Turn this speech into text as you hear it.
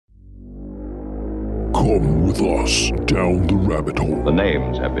Come with us down the rabbit hole The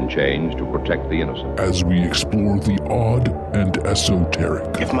names have been changed to protect the innocent. as we explore the odd and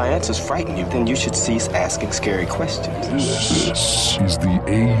esoteric. If my answers frighten you, then you should cease asking scary questions. This is the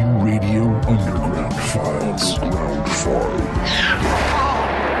AU Radio Underground Files.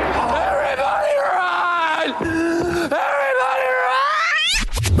 Everybody run! Everybody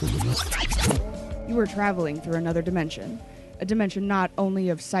run! You are traveling through another dimension. A dimension not only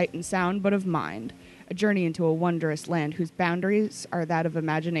of sight and sound, but of mind. A journey into a wondrous land whose boundaries are that of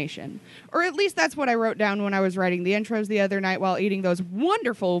imagination. Or at least that's what I wrote down when I was writing the intros the other night while eating those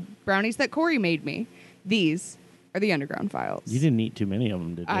wonderful brownies that Corey made me. These are the Underground Files. You didn't eat too many of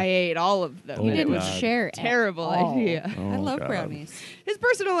them, did you? I ate all of them. Oh, and it was God. share a terrible all. idea. Oh, I love God. brownies. His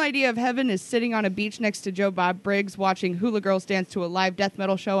personal idea of heaven is sitting on a beach next to Joe Bob Briggs watching hula girls dance to a live death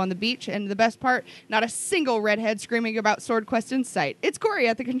metal show on the beach. And the best part, not a single redhead screaming about Sword Quest in sight. It's Corey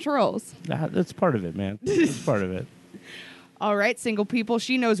at the controls. That's part of it, man. That's part of it. All right, single people,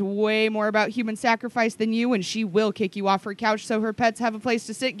 she knows way more about human sacrifice than you, and she will kick you off her couch so her pets have a place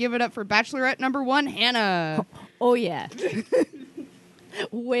to sit. Give it up for Bachelorette number 1, Hannah. Oh, yeah.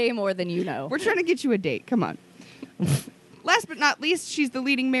 Way more than you know. We're trying to get you a date. Come on. Last but not least, she's the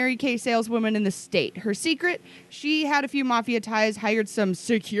leading Mary Kay saleswoman in the state. Her secret? She had a few mafia ties, hired some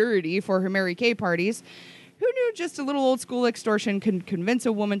security for her Mary Kay parties. Who knew just a little old school extortion can convince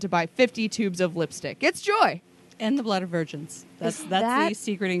a woman to buy 50 tubes of lipstick? It's Joy. And the blood of virgins. That's that- the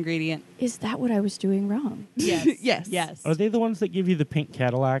secret ingredient. Is that what I was doing wrong? Yes. Yes. Yes. Are they the ones that give you the pink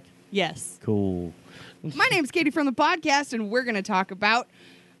Cadillac? Yes. Cool. My name's Katie from the podcast, and we're going to talk about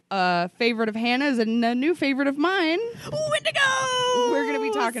a favorite of Hannah's and a new favorite of mine. Wendigo! We're going to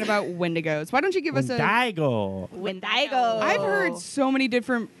be talking about Wendigos. Why don't you give us a... Wendigo. Wendigo. I've heard so many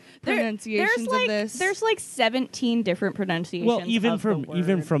different pronunciations of this. There's like 17 different pronunciations. Well, even of from the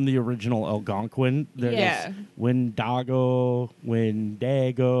even word. from the original Algonquin, there's Yeah. Wendigo,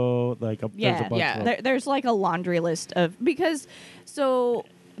 Wendigo, like there's a Yeah, bunch yeah. of them. There's like a laundry list of so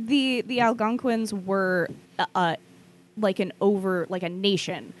the Algonquins were like a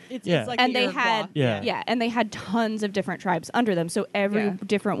nation. It's, Yeah. it's like And the they Iroquois. had Yeah. and they had tons of different tribes under them. So every Yeah.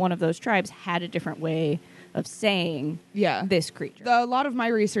 different one of those tribes had a different way of saying Yeah. this creature. A lot of my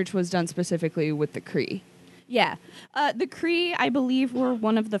research was done specifically with the Cree. Yeah. The Cree, I believe, were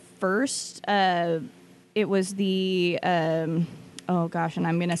one of the first. It was the, oh gosh, and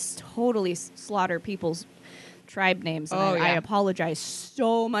I'm going to totally slaughter people's tribe names. And Oh, I yeah. apologize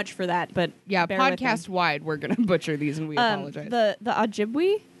so much for that. But Yeah, bear with me. podcast-wide, we're going to butcher these, and we apologize. The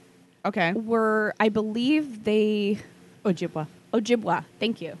Ojibwe Okay. were, I believe they... Ojibwa.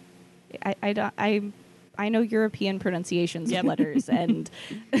 Thank you. I know European pronunciations of letters, and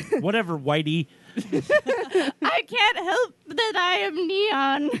Whatever, Whitey. I can't help that I am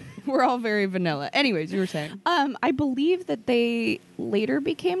neon. We're all very vanilla. Anyways, you were saying. I believe that they later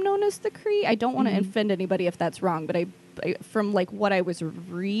became known as the Cree. I don't want to offend anybody if that's wrong, but I from like what I was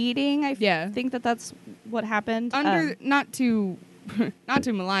reading, I Yeah. think that that's what happened. Not to not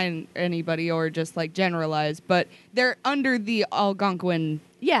to malign anybody or just like generalize, but they're under the Algonquin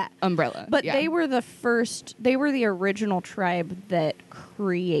yeah, umbrella. but Yeah. they were the original tribe that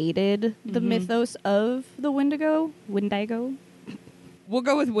created the mythos of the Wendigo. We'll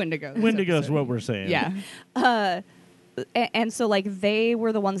go with Wendigo. this Wendigo's episode. what we're saying. Yeah. And so like they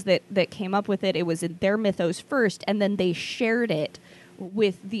were the ones that came up with it. It was in their mythos first, and then they shared it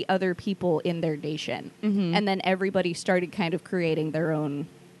with the other people in their nation. And then everybody started kind of creating their own.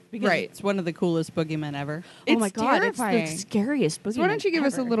 Because Right. it's one of the coolest boogeymen ever. Oh my It's god, terrifying. it's the scariest boogeyman So why don't you give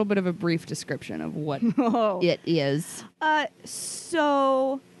us a ever. little bit of a brief description of what Oh. it is?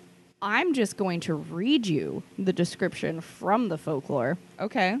 So I'm just going to read you the description from the folklore.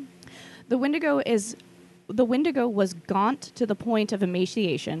 Okay. The Wendigo was gaunt to the point of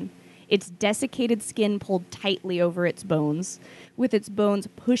emaciation, its desiccated skin pulled tightly over its bones, with its bones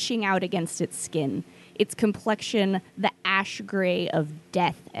pushing out against its skin, its complexion the ash gray of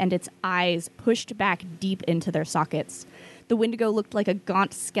death, and its eyes pushed back deep into their sockets. The Wendigo looked like a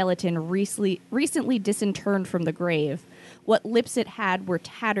gaunt skeleton recently disinterred from the grave. What lips it had were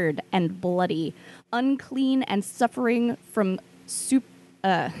tattered and bloody, unclean and suffering from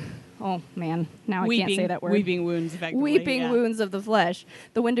oh man, now I can't say that word. Weeping wounds, effectively. Weeping yeah. wounds of the flesh.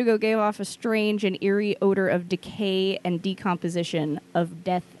 The Wendigo gave off a strange and eerie odor of decay and decomposition, of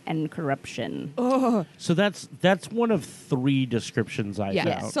death and corruption. So that's one of 3 descriptions I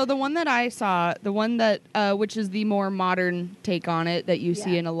Yeah. found. So the one that I saw, the one that which is the more modern take on it that you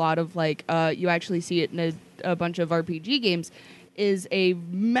see Yeah. in a lot of like you actually see it in a bunch of RPG games, is a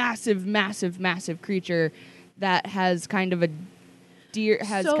massive, massive, massive creature that has kind of deer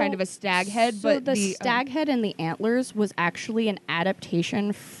has So- kind of a stag head, So but the stag head and the antlers was actually an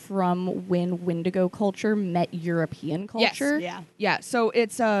adaptation from when Wendigo culture met European culture. Yeah. Yeah, so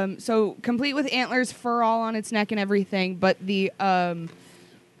it's so complete with antlers, fur all on its neck and everything, but the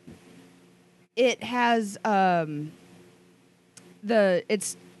it has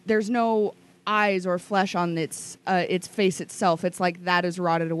there's no eyes or flesh on its face itself. It's like that is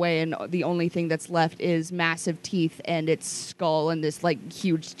rotted away, and the only thing that's left is massive teeth and its skull and this like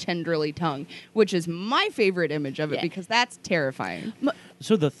huge tendrily tongue, which is my favorite image of it Yeah. because that's terrifying.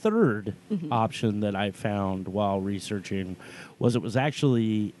 So the third option that I found while researching was it was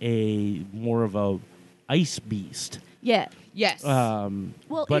actually a more of a ice beast. Yeah. Yes.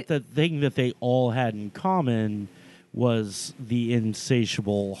 Well, But the thing that they all had in common was the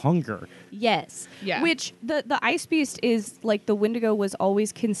insatiable hunger. Yes. Yeah. Which the ice beast is like the Wendigo was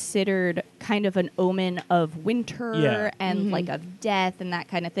always considered kind of an omen of winter Yeah. and like of death and that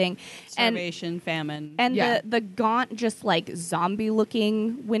kind of thing. Starvation, famine. And Yeah. the gaunt, just like zombie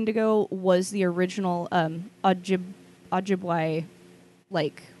looking Wendigo was the original Ojibwe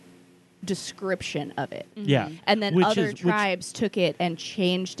like description of it. Yeah. And then Which other is- which- tribes took it and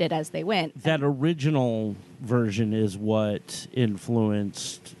changed it as they went. that original version is what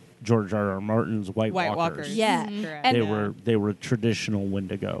influenced George R. R. Martin's White, White Walkers. Walkers. Yeah. Correct. And They were traditional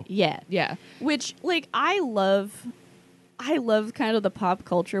Wendigo. yeah. yeah. Which like I love kind of the pop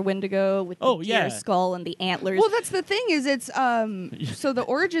culture Wendigo with the Oh, deer yeah. skull and the antlers. Well, that's the thing is it's so the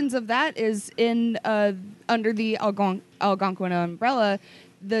origins of that is in under the Algonquin umbrella.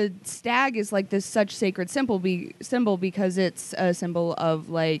 The stag is like this such sacred symbol because it's a symbol of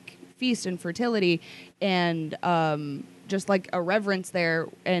like feast and fertility and just like a reverence there.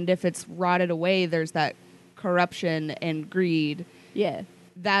 And if it's rotted away, there's that corruption and greed. yeah.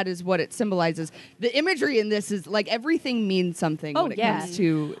 That is what it symbolizes. The imagery in this is like everything means something Oh, when it yeah. comes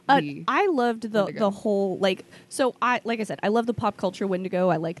to the I loved the Wendigo. whole like I said I love the pop culture Wendigo.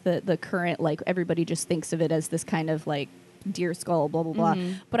 I like the current like everybody just thinks of it as this kind of like deer skull blah blah blah.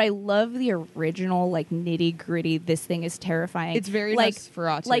 Mm-hmm. But I love the original like nitty gritty. This thing is terrifying. It's very like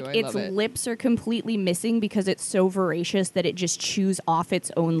Nosferatu. like I its love it. lips are completely missing because it's so voracious that it just chews off its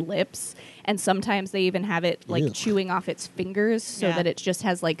own lips. And sometimes they even have it like chewing off its fingers so Yeah. that it just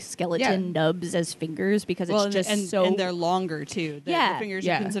has like skeleton nubs as fingers because well, it's just and, so and they're longer too. The Yeah. fingers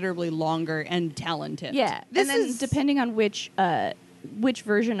Yeah. are considerably longer and talented. Yeah, This and then is- depending on which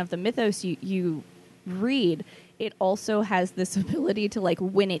version of the mythos you read, it also has this ability to like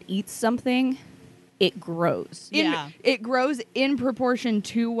when it eats something, it grows. Yeah. It grows in proportion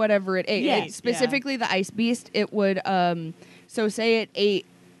to whatever it ate. Yeah. Specifically, the ice beast. It would. So say it ate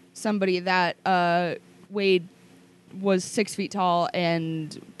somebody that was 6 feet tall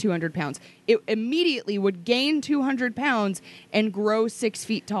and 200 pounds. It immediately would gain 200 pounds and grow 6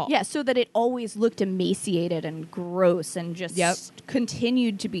 feet tall. Yeah, so that it always looked emaciated and gross and just Yep.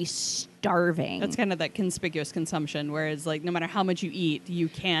 continued to be starving. That's kind of that conspicuous consumption, whereas like no matter how much you eat, you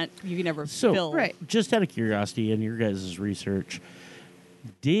can never So, fill. Right. just out of curiosity and your guys' research,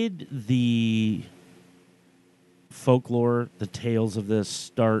 did the folklore, the tales of this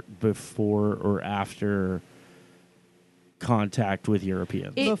start before or after contact with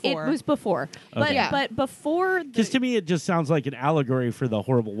Europeans? it Before. was before. But Okay. but before Because to me, it just sounds like an allegory for the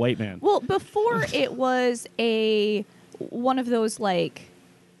horrible white man. well, before it was one of those like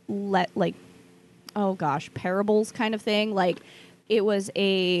oh gosh, parables kind of thing. Like it was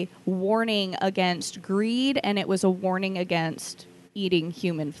a warning against greed and it was a warning against eating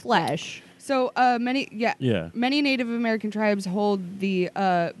human flesh. So many Native American tribes hold the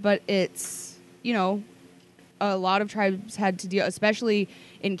but it's a lot of tribes had to deal, especially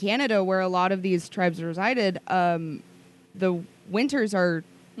in Canada where a lot of these tribes resided. The winters are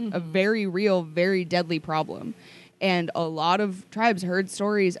a very real, very deadly problem, and a lot of tribes heard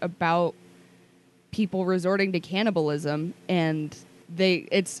stories about people resorting to cannibalism, and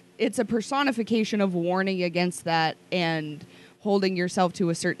it's a personification of warning against that and holding yourself to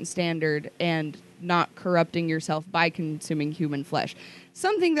a certain standard and not corrupting yourself by consuming human flesh.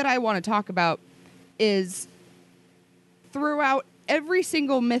 Something that I want to talk about is throughout every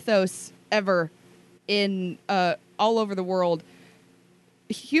single mythos ever in all over the world,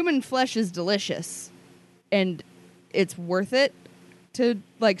 human flesh is delicious and it's worth it to,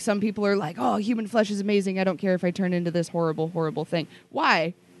 like, some people are like, oh, human flesh is amazing. I don't care if I turn into this horrible, horrible thing.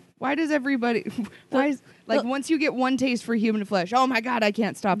 Why? Why does everybody, once you get one taste for human flesh, oh my God, I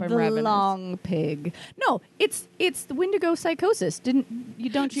can't stop. I'm The ravenous. long pig. No, it's the Wendigo psychosis. Don't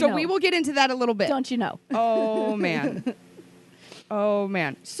you So know? we will get into that a little bit. Don't you know? Oh, man. Oh,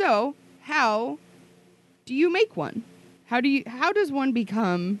 man. So, how do you make one? How does one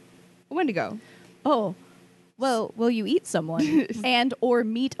become a Wendigo? Oh, well, will you eat someone and or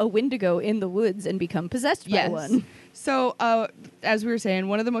meet a Wendigo in the woods and become possessed by one? So, as we were saying,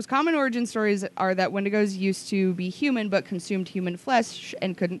 one of the most common origin stories are that Wendigos used to be human but consumed human flesh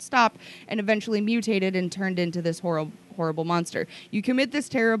and couldn't stop, and eventually mutated and turned into this horrible monster. You commit this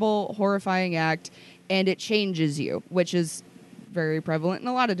terrible, horrifying act, and it changes you, which is very prevalent in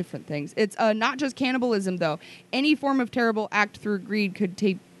a lot of different things. It's not just cannibalism, though. Any form of terrible act through greed could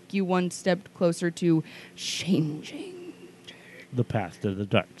take you one step closer to changing. The path to the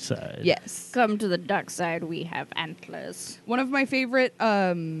dark side. Yes. Come to the dark side, we have antlers. One of my favorite,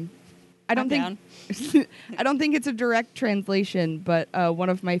 I don't think it's a direct translation, but one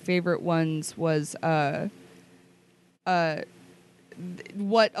of my favorite ones was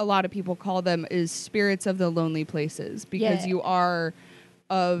what a lot of people call them is spirits of the lonely places, because you are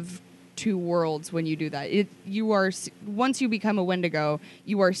of two worlds when you do that. Once you become a Wendigo,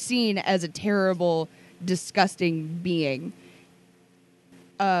 you are seen as a terrible, disgusting being.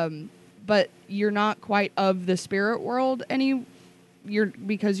 But you're not quite of the spirit world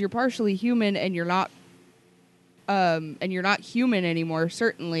because you're partially human and you're not human anymore,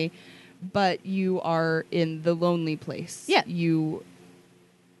 certainly, but you are in the lonely place. Yeah. You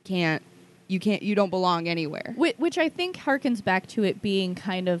don't belong anywhere. Which I think harkens back to it being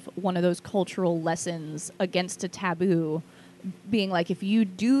kind of one of those cultural lessons against a taboo, being like, if you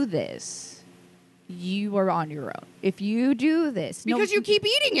do this, you are on your own. If you do this, because you keep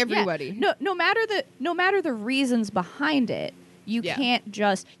eating everybody. Yeah, no matter the reasons behind it, you can't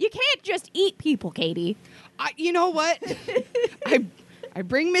just eat people, Katie. You know what? I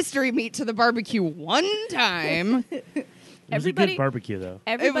bring mystery meat to the barbecue one time. It was a good barbecue, though.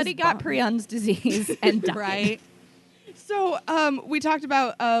 Everybody got Prions disease and died. Right. So we talked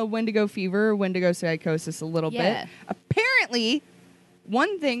about Wendigo fever, Wendigo psychosis a little bit. Apparently,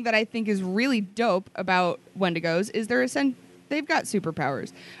 one thing that I think is really dope about Wendigos is they've got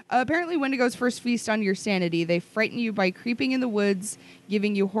superpowers. Apparently, Wendigos first feast on your sanity. They frighten you by creeping in the woods,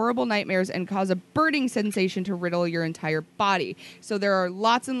 giving you horrible nightmares, and cause a burning sensation to riddle your entire body. So there are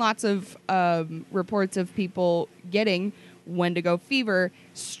lots and lots of reports of people getting Wendigo fever,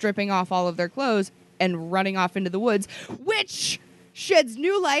 stripping off all of their clothes, and running off into the woods, which sheds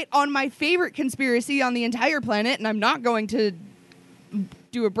new light on my favorite conspiracy on the entire planet, and I'm not going to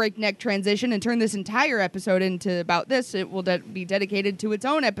do a breakneck transition and turn this entire episode into about this. It will be dedicated to its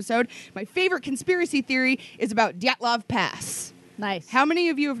own episode. My favorite conspiracy theory is about Dyatlov Pass. Nice. How many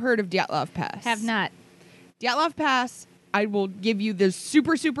of you have heard of Dyatlov Pass? Have not. Dyatlov Pass, I will give you the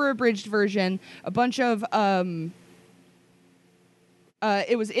super, super abridged version. A bunch of,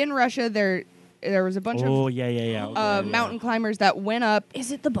 it was in Russia. There was a bunch of mountain climbers that went up.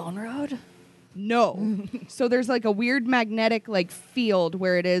 Is it the Bone Road? No. So there's like a weird magnetic field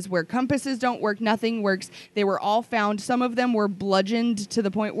where compasses don't work, nothing works. They were all found. Some of them were bludgeoned to the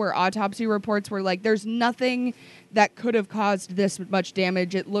point where autopsy reports were like, there's nothing that could have caused this much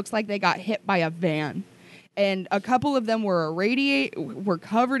damage. It looks like they got hit by a van. And a couple of them were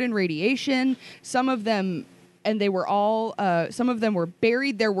covered in radiation. Some of them, and they were all, some of them were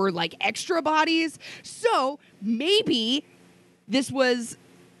buried. There were extra bodies. So maybe this was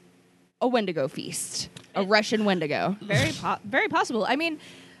a Wendigo feast, a Russian Wendigo. Very possible. I mean,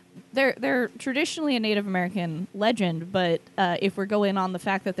 they're traditionally a Native American legend, but if we're going on the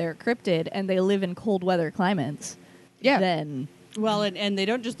fact that they're cryptid and they live in cold weather climates, then well, and they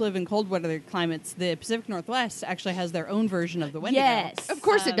don't just live in cold weather climates. The Pacific Northwest actually has their own version of the Wendigo. Yes, of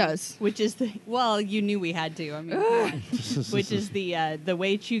course it does. Which is you knew we had to. I mean, which is the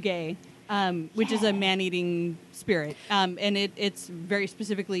Wei-Chuge. Which is a man-eating spirit, and it's very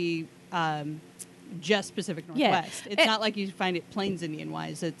specifically just Pacific Northwest. It's not like you find it Plains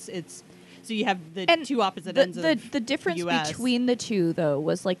Indian-wise. It's so you have the two opposite ends of the difference US. between the two, though,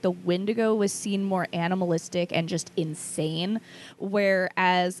 was the Wendigo was seen more animalistic and just insane,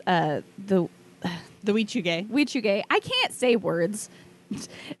 whereas the Wei-Chuge. I can't say words. It's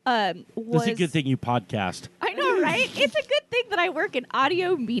a good thing you podcast. I know, right? It's a good thing that I work in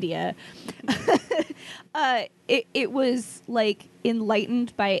audio media. It was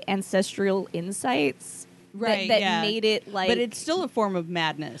enlightened by ancestral insights, right? That made it but it's still a form of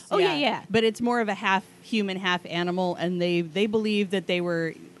madness. Oh yeah. But it's more of a half human, half animal, and they believe that they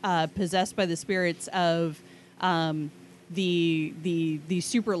were possessed by the spirits of the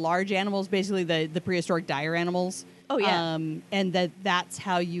super large animals, basically the prehistoric dire animals. Oh, yeah. And that's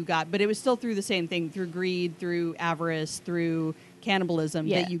how you got... But it was still through the same thing, through greed, through avarice, through cannibalism,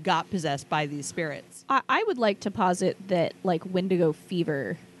 that you got possessed by these spirits. I would like to posit that, Wendigo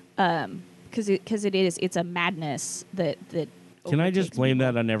fever because it's a madness that Can I just overtakes blame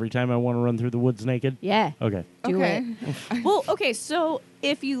people. that on every time I want to run through the woods naked? Yeah. Okay. Do Okay. it. Well, okay, so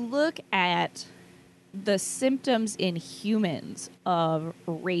if you look at the symptoms in humans of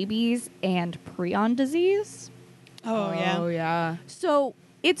rabies and prion disease, Oh, yeah. Oh yeah. so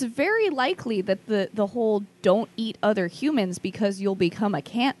it's very likely that the whole don't eat other humans because you'll become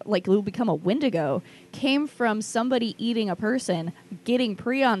you'll become a Wendigo came from somebody eating a person, getting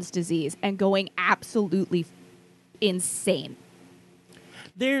prion's disease, and going absolutely insane.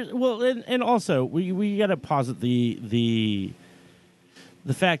 And also we got to posit the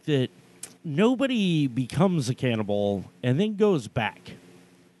fact that nobody becomes a cannibal and then goes back.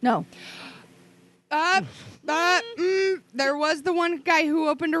 No. There was the one guy who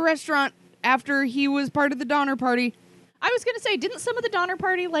opened a restaurant after he was part of the Donner Party. I was going to say, didn't some of the Donner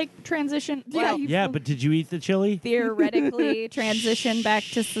Party transition? Well, Yeah, but did you eat the chili? theoretically transition back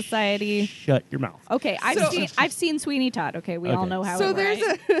to society. Shut your mouth. Okay, I've seen Sweeney Todd. Okay, we all Okay. know how So it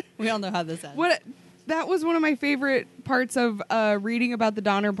works. there's We all know how this ends. that was one of my favorite parts of reading about the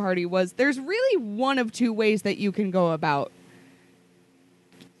Donner Party was there's really one of two ways that you can go about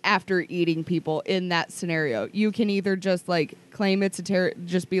after eating people in that scenario. You can either just claim it's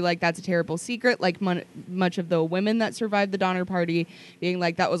just be like that's a terrible secret, like much of the women that survived the Donner Party being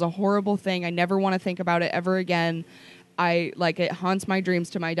like that was a horrible thing. I never want to think about it ever again. It haunts my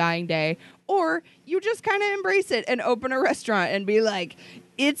dreams to my dying day. Or you just kind of embrace it and open a restaurant and be like,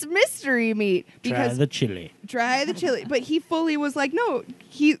 it's mystery meat Try the chili. Try the chili. But he fully was like, no,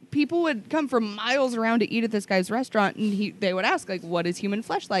 people would come from miles around to eat at this guy's restaurant, and they would ask, like, what is human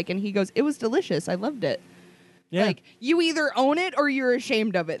flesh like? And he goes, it was delicious. I loved it. Yeah. Like, you either own it or you're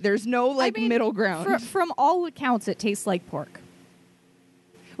ashamed of it. There's no, middle ground. From all accounts, it tastes like pork.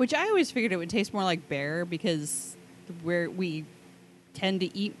 Which I always figured it would taste more like bear because we tend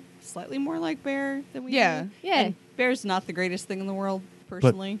to eat slightly more like bear than we Yeah. do. Yeah. And bear's not the greatest thing in the world,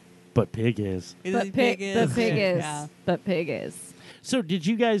 personally. But pig is. But pig is. Yeah. But pig is. So did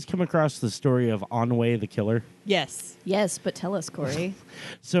you guys come across the story of Onway the Killer? Yes. Yes, but tell us, Corey.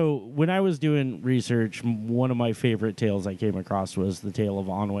 So when I was doing research, one of my favorite tales I came across was the tale of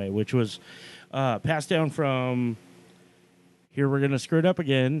Onway, which was passed down from, here we're going to screw it up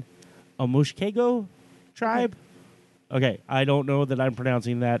again, a Mushkego tribe. Okay, I don't know that I'm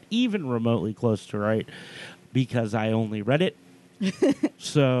pronouncing that even remotely close to right because I only read it.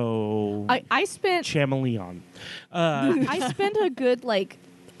 So I spent Chameleon. I spent a good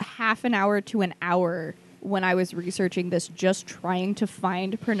half an hour to an hour when I was researching this just trying to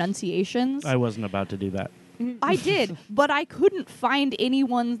find pronunciations. I wasn't about to do that. I did, but I couldn't find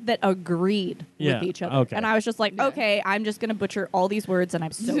anyone that agreed Yeah, with each other. okay. And I was just like, okay, I'm just going to butcher all these words, and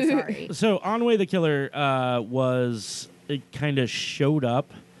I'm so sorry. So Onway the Killer it kind of showed up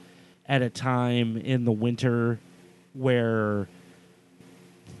at a time in the winter where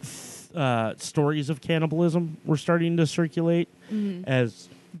stories of cannibalism were starting to circulate as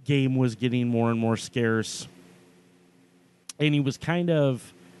game was getting more and more scarce. And he was kind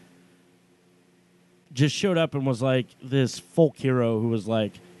of just showed up and was like this folk hero who was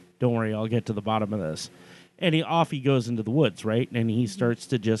like, don't worry, I'll get to the bottom of this. And he goes into the woods, right? And he starts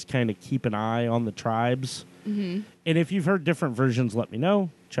to just kind of keep an eye on the tribes. And if you've heard different versions, let me know.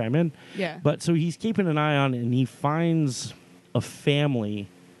 Chime in. Yeah. But so he's keeping an eye on, and he finds a family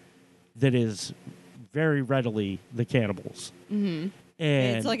that is very readily the cannibals. And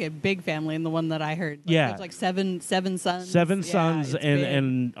It's like a big family, and the one that I heard. Yeah. There's like seven sons. seven Yeah, sons it's big.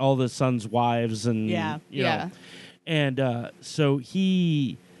 and all the sons' wives and Yeah. you know. Yeah. And so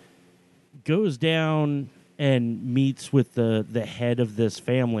he goes down and meets with the head of this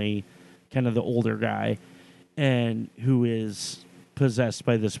family, kind of the older guy, and who is possessed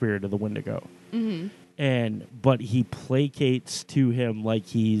by the spirit of the Wendigo. But he placates to him like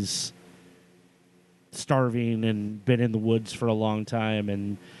he's starving and been in the woods for a long time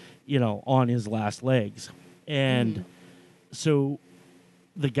and on his last legs. And so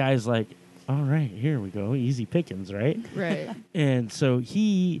the guy's like, all right, here we go, easy pickings, right? Right. And so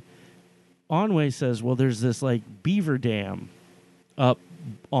Onway says, well, there's this beaver dam up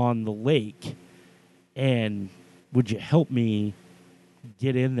on the lake, and would you help me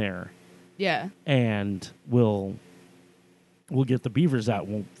get in there? Yeah. And we'll get the beavers out.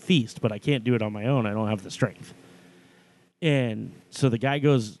 We'll feast, but I can't do it on my own. I don't have the strength. And so the guy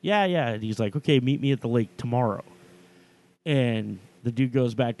goes, yeah. And he's like, okay, meet me at the lake tomorrow. And the dude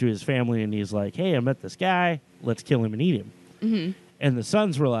goes back to his family, and he's like, hey, I met this guy. Let's kill him and eat him. And the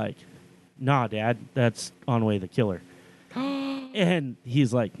sons were like, nah, Dad, that's Onway the Killer. And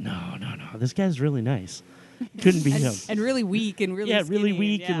he's like, no, this guy's really nice. Couldn't be him. And really weak and really Yeah, really skinny,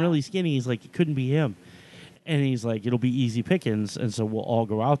 weak and yeah. really skinny. He's like, it couldn't be him. And he's like, it'll be easy pickings, and so we'll all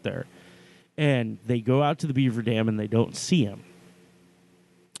go out there. And they go out to the beaver dam, and they don't see him.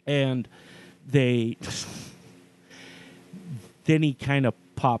 And they... then he kind of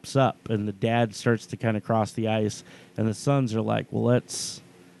pops up, and the dad starts to kind of cross the ice, and the sons are like, well, let's,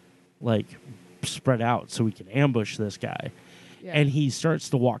 like, spread out so we can ambush this guy. Yeah. And he starts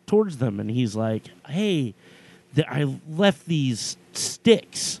to walk towards them, and he's like, hey, I left these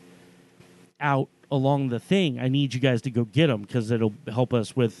sticks out along the thing. I need you guys to go get them because it'll help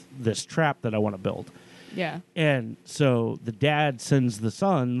us with this trap that I want to build. Yeah. And so the dad sends the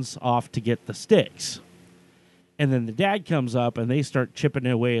sons off to get the sticks. And then the dad comes up, and they start chipping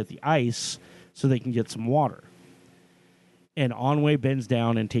away at the ice so they can get some water. And Onway bends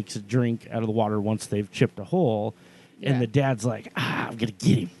down and takes a drink out of the water once they've chipped a hole. Yeah. And the dad's like, I'm going to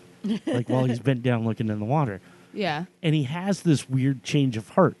get him. Like, while he's bent down looking in the water. Yeah. And he has this weird change of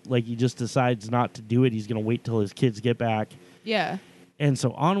heart. Like, he just decides not to do it. He's going to wait till his kids get back. Yeah. And so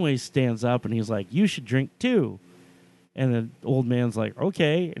Onway stands up, and he's like, you should drink too. And the old man's like,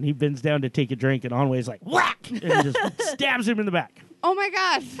 okay. And he bends down to take a drink, and Onway's like, whack! And he just stabs him in the back. Oh my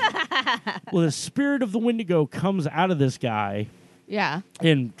gosh. Well, the spirit of the Wendigo comes out of this guy Yeah.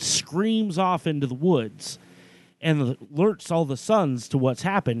 and screams off into the woods and alerts all the sons to what's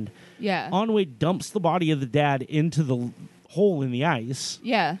happened. Yeah. Onway dumps the body of the dad into the hole in the ice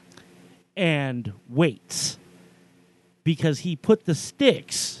Yeah. and waits because he put the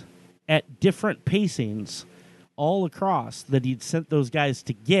sticks at different pacings all across that he'd sent those guys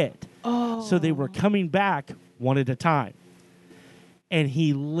to get. Oh. So they were coming back one at a time. And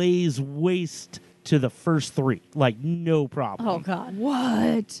he lays waste to the first three, like no problem. Oh God.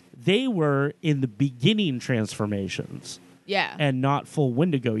 What? They were in the beginning transformations Yeah. and not full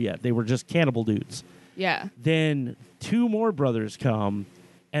Wendigo yet. They were just cannibal dudes. Yeah. Then two more brothers come,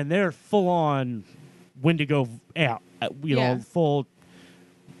 and they're full on Wendigo out. Yeah. Full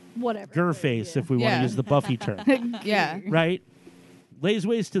Whatever. Gurface, if we want Yeah. to use the Buffy term. Yeah. Right? Lays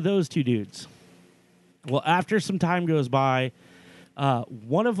waste to those two dudes. Well, after some time goes by,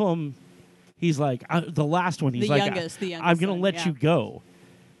 one of them, he's like, the last one, he's The like, youngest I'm going son, to let yeah. you go.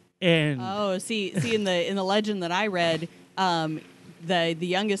 And Oh, see, in the legend that I read, the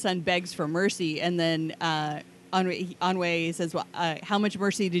youngest son begs for mercy, and then Onway says, well, "How much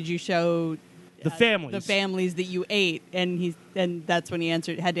mercy did you show the families. the families that you ate?" And that's when he had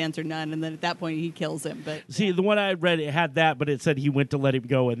to answer none, and then at that point he kills him. But See, the one I read, it had that, but it said he went to let him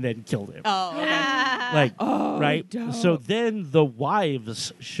go and then killed him. oh, okay. Like, Oh, right? dope. So then the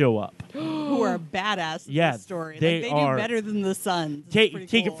wives show up. Who are badass in Yeah, this story? they Like, are- do better than the sons. It's Take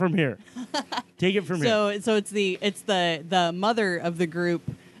pretty cool. it from here. Take it from here. So it's the mother of the group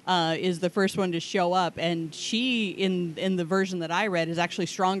is the first one to show up, and she in the version that I read is actually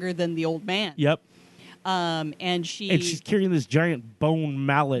stronger than the old man. Yep. And she's carrying this giant bone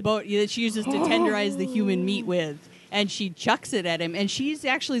mallet. that she uses to tenderize the human meat with, and she chucks it at him. And she's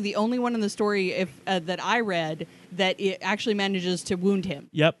actually the only one in the story that I read that it actually manages to wound him.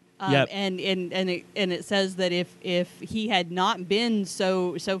 Yep. Yep. And it says that if he had not been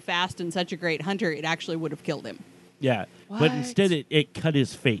so fast and such a great hunter, it actually would have killed him. Yeah. But What? instead it cut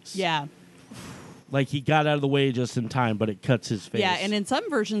his face. Yeah. Like he got out of the way just in time, but it cuts his face. Yeah, and in some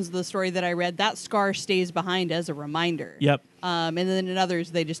versions of the story that I read, that scar stays behind as a reminder. Yep. And then in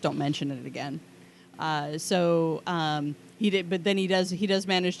others, they just don't mention it again. He did, but then he does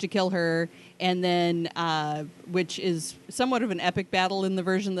manage to kill her, and then which is somewhat of an epic battle in the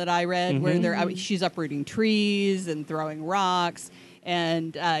version that I read, where she's uprooting trees and throwing rocks,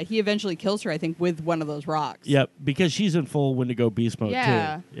 and he eventually kills her, I think, with one of those rocks. Yep, because she's in full Wendigo beast mode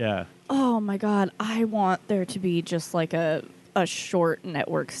Yeah. too. Yeah. Oh my God. I want there to be just like a short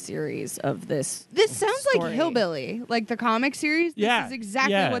network series of this. This sounds like story. Hillbilly, like the comic series. This Yeah, is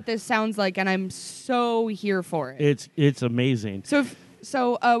exactly yeah. what this sounds like, and I'm so here for it. It's amazing.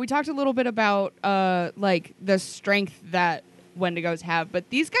 So we talked a little bit about like the strength that Wendigos have, but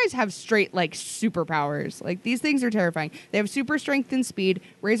these guys have straight like superpowers. Like these things are terrifying. They have super strength and speed,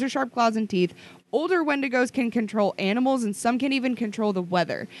 razor sharp claws and teeth. Older Wendigos can control animals, and some can even control the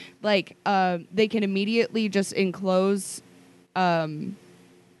weather. Like they can immediately just enclose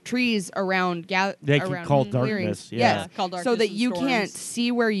trees around They can around call clearings. darkness, yeah. Yes. Call so darkness that and you storms. can't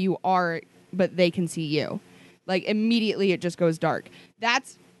see where you are, but they can see you. Like immediately it just goes dark.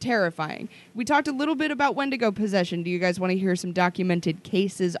 That's terrifying. We talked a little bit about Wendigo possession. Do you guys want to hear some documented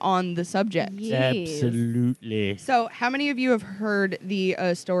cases on the subject? Absolutely. So, how many of you have heard the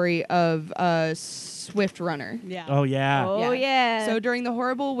story of Swift Runner? Yeah. Oh, yeah. Oh, yeah. So during the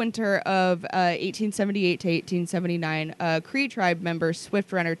horrible winter of 1878 to 1879, Cree tribe member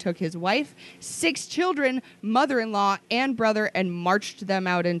Swift Runner took his wife, 6 children, mother-in-law, and brother and marched them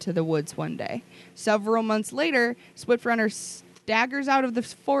out into the woods one day. Several months later, Swift Runner staggers out of the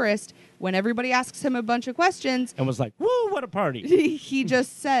forest when everybody asks him a bunch of questions. And was like, woo, what a party. He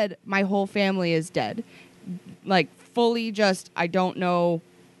just said, my whole family is dead. Like, fully just, I don't know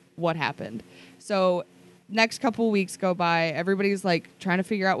what happened. So next couple weeks go by. Everybody's like trying to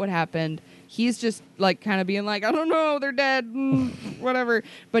figure out what happened. He's just like kind of being like, I don't know, they're dead, whatever.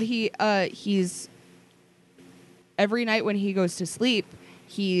 But he's every night when he goes to sleep,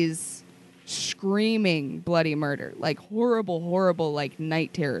 he's screaming bloody murder, like horrible, like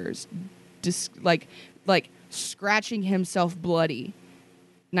night terrors, just like scratching himself bloody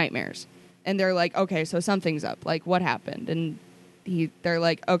nightmares. And they're like, okay, so something's up. Like, what happened? And they're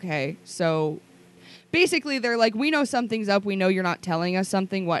like, okay, so basically they're like, we know something's up. We know you're not telling us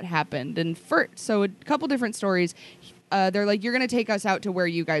something. What happened? And so a couple different stories. They're like, you're going to take us out to where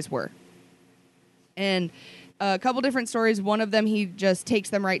you guys were. And a couple different stories. One of them, he just takes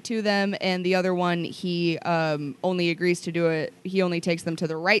them right to them. And the other one, he only agrees to do it. He only takes them to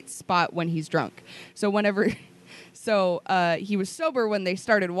the right spot when he's drunk. So whenever... So he was sober when they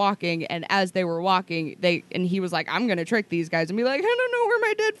started walking, and as they were walking, he was like, I'm going to trick these guys and be like, I don't know where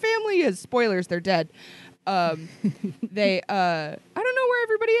my dead family is. Spoilers, they're dead. I don't know where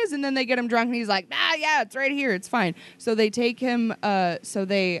everybody is. And then they get him drunk, and he's like, yeah, it's right here. It's fine. So they take him,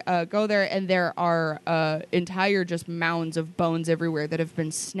 they go there, and there are entire just mounds of bones everywhere that have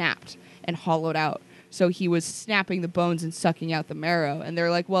been snapped and hollowed out. So he was snapping the bones and sucking out the marrow. And they're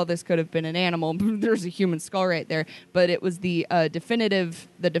like, well, this could have been an animal. There's a human skull right there. But it was the definitive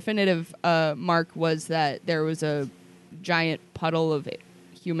mark was that there was a giant puddle of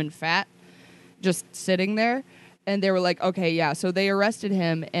human fat just sitting there. And they were like, okay, yeah. So they arrested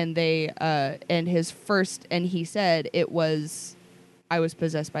him, and and he said I was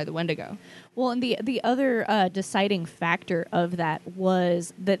possessed by the Wendigo. Well, and the other deciding factor of that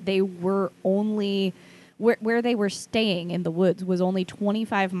was that they were only where they were staying in the woods was only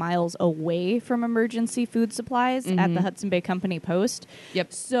 25 miles away from emergency food supplies at the Hudson Bay Company Post.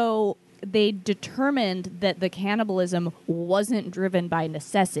 Yep. So they determined that the cannibalism wasn't driven by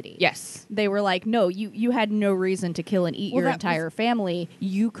necessity. Yes. They were like, no, you had no reason to kill and eat your entire family.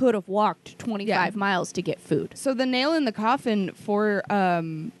 You could have walked 25 miles to get food. So the nail in the coffin for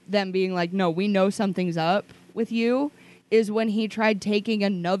them being like, no, we know something's up with you, is when he tried taking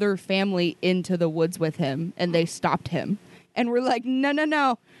another family into the woods with him, and they stopped him. And we're like,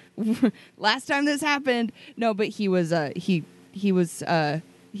 no. Last time this happened. No, but he was like,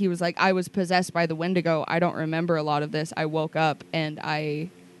 I was possessed by the Wendigo. I don't remember a lot of this. I woke up and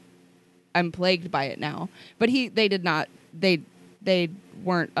I'm plagued by it now. But they did not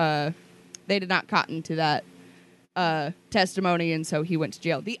cotton to that testimony, and so he went to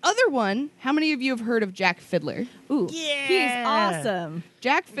jail. The other one, how many of you have heard of Jack Fiddler? Ooh, yeah. He's awesome.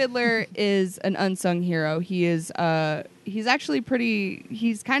 Jack Fiddler is an unsung hero. He is he's actually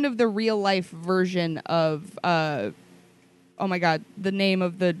he's kind of the real life version of oh my God, the name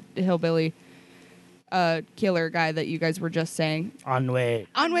of the hillbilly killer guy that you guys were just saying. Anway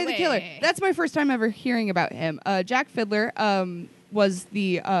the Killer. That's my first time ever hearing about him. Jack Fiddler was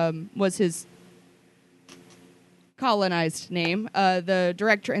his colonized name. The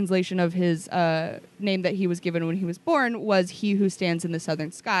direct translation of his name that he was given when he was born was He Who Stands in the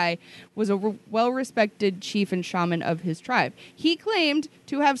Southern Sky, was a well-respected chief and shaman of his tribe. He claimed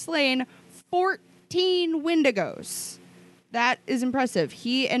to have slain 14 Wendigos. That is impressive.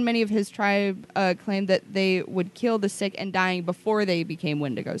 He and many of his tribe claimed that they would kill the sick and dying before they became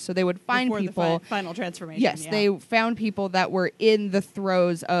Wendigos. So they would find before people. The final transformation. Yes, yeah. they found people that were in the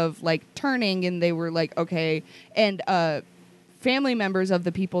throes of like turning, and they were like, okay. And family members of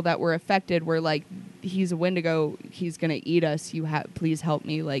the people that were affected were like, he's a Wendigo. He's gonna eat us. Please help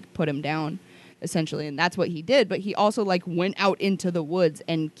me. Like, put him down, essentially. And that's what he did. But he also like went out into the woods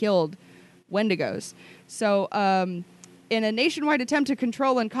and killed Wendigos. So. In a nationwide attempt to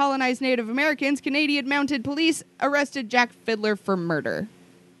control and colonize Native Americans, Canadian Mounted Police arrested Jack Fiddler for murder.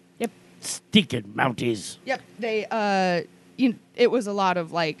 Yep. Stinking Mounties. Yep. They, it was a lot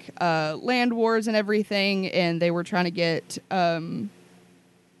of, like, land wars and everything, and they were trying to get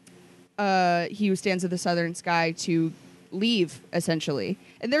He Who Stands in the Southern Sky to leave, essentially.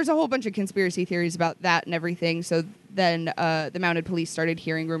 And there's a whole bunch of conspiracy theories about that and everything. So then the mounted police started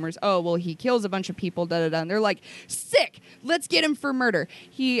hearing rumors, oh, well, he kills a bunch of people, da-da-da. And they're like, sick! Let's get him for murder.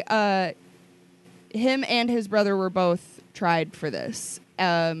 Him and his brother were both tried for this.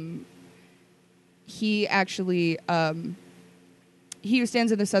 He actually, He Who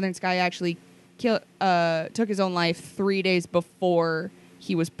Stands in the Southern Sky actually took his own life 3 days before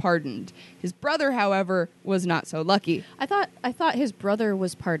he was pardoned. His brother, however, was not so lucky. I thought his brother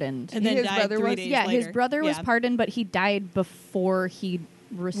was pardoned. And then His died brother 3 was- days Yeah, later. his brother was Yeah. pardoned, but he died before he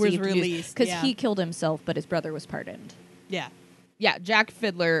received released, because yeah. he killed himself, but his brother was pardoned. Yeah. Yeah, Jack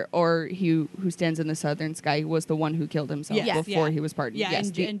Fiddler, or He Who Stands in the Southern Sky, was the one who killed himself Yes, before yeah. he was pardoned. Yeah, yes,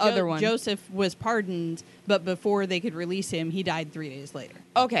 and, the and other one. Joseph was pardoned, but before they could release him, he died 3 days later.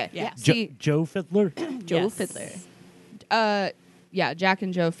 Okay, Yeah. See, Joe Fiddler? Joe Yes. Fiddler. yeah, Jack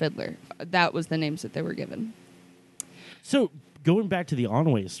and Joe Fiddler. That was the names that they were given. So going back to the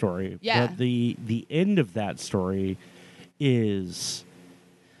Onway story, Yeah. the end of that story is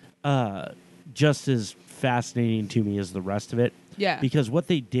just as fascinating to me as the rest of it. Yeah. Because what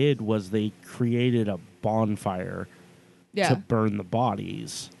they did was they created a bonfire Yeah. to burn the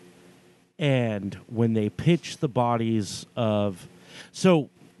bodies. And when they pitched the bodies of... So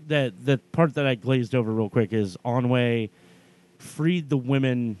the part that I glazed over real quick is Onway freed the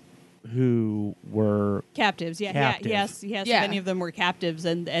women who were Captives, yeah. Captive. He asked Yeah. if any of them were captives,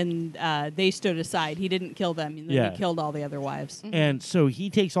 and they stood aside. He didn't kill them, and then Yeah. he killed all the other wives. And so he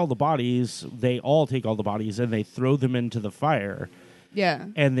takes all the bodies, they all take all the bodies, and they throw them into the fire, Yeah.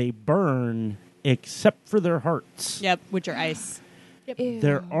 and they burn except for their hearts. Yep, which are ice.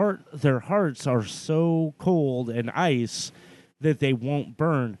 Their hearts are so cold and ice that they won't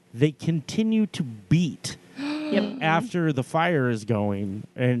burn. They continue to beat after the fire is going,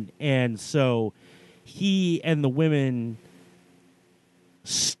 and so he and the women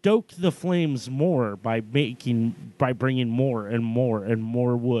stoked the flames more by bringing more and more and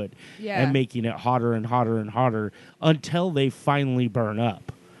more wood, Yeah. and making it hotter and hotter and hotter until they finally burn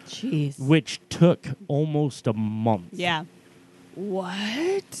up, Jeez. which took almost a month. Yeah.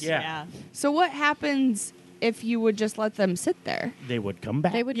 What? Yeah. So what happens if you would just let them sit there? They would come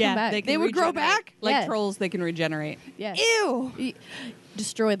back. They would Yeah, come back. they, can They would grow regenerate. back? Like Yeah. trolls, they can regenerate. Yeah. Ew.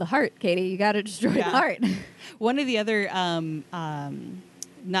 Destroy the heart, Katie. You got to destroy the Yeah. heart. One of the other,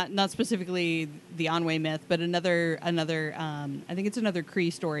 not specifically the Onway myth, but another, I think it's another Cree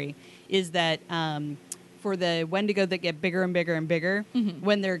story, is that for the Wendigo that get bigger and bigger and bigger,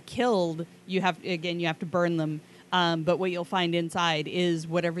 when they're killed, you have to burn them. But what you'll find inside is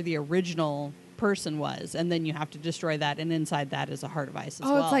whatever the original person was, and then you have to destroy that, and inside that is a heart of ice as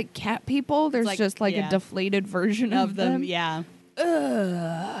well. It's like cat people. There's like- just like yeah. a deflated version of them, yeah.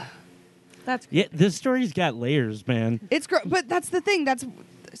 That's Yeah, this story's got layers, man. It's but that's the thing. That's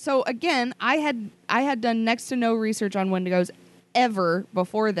so again. I had done next to no research on Wendigos ever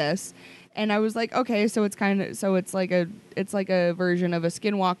before this, and I was like, okay, so it's like a version of a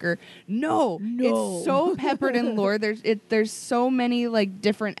Skinwalker. No, it's so peppered in lore. There's so many like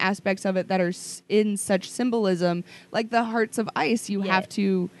different aspects of it that are in such symbolism. Like the hearts of ice, you have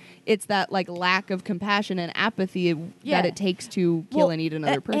to. It's that like lack of compassion and apathy that it takes to kill and eat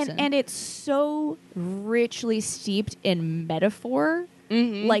another person. And it's so richly steeped in metaphor,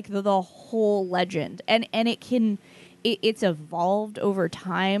 Mm-hmm. like the whole legend. And it's evolved over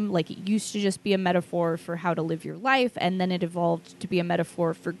time. Like it used to just be a metaphor for how to live your life, and then it evolved to be a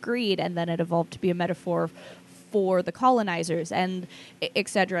metaphor for greed, and then it evolved to be a metaphor for the colonizers, and et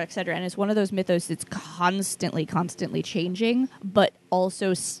cetera, et cetera. And it's one of those mythos that's constantly changing, but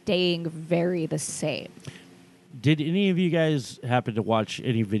also staying very the same. Did any of you guys happen to watch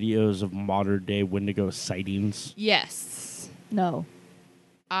any videos of modern day Wendigo sightings? yes. No.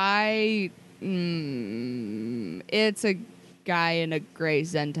 It's a guy in a gray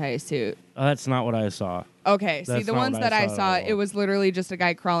Zentai suit. That's not what I saw. Okay, see That's the not ones what that I I saw saw, at all. it was literally just a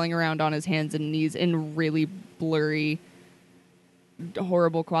guy crawling around on his hands and knees in really blurry,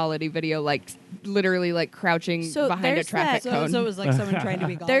 horrible quality video, like literally like crouching So behind a there's traffic that- cone. So it was like someone trying to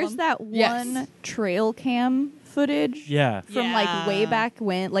be Gollum. There's that Yes. one trail cam footage. Yeah. From like way back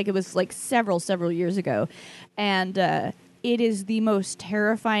when, like it was like several years ago, and it is the most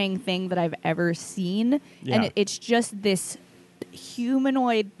terrifying thing that I've ever seen. Yeah. And it's just this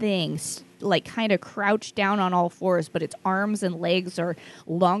humanoid thing, like kind of crouched down on all fours, but its arms and legs are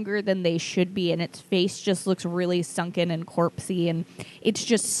longer than they should be, and its face just looks really sunken and corpsey, and it's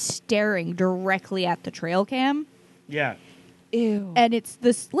just staring directly at the trail cam. Yeah. Ew. And it's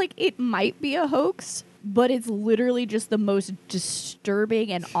this, like, it might be a hoax, but it's literally just the most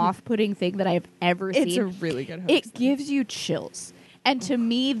disturbing and off-putting thing that I've ever seen. It's a really good hoax. It gives you chills. And to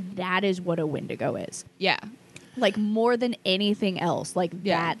me, that is what a Wendigo is. Yeah. Like, more than anything else. Like,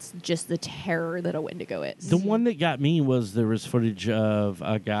 Yeah. that's just the terror that a Wendigo is. The one that got me was there was footage of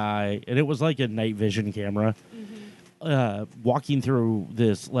a guy, and it was like a night vision camera, walking through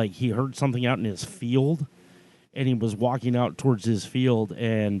this, like, he heard something out in his field, and he was walking out towards his field,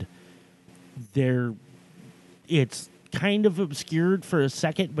 and it's kind of obscured for a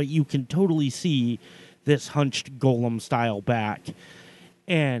second, but you can totally see this hunched golem style back,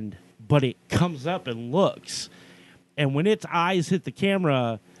 but it comes up and looks, and when its eyes hit the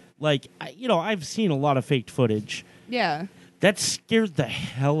camera, like, I've seen a lot of faked footage. Yeah. That scared the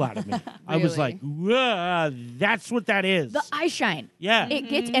hell out of me. I was Really? like, "Whoa, that's what that is." The eye shine. Yeah. It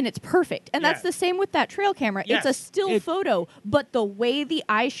gets, and it's perfect. And that's Yeah. the same with that trail camera. Yes. It's a still photo, but the way the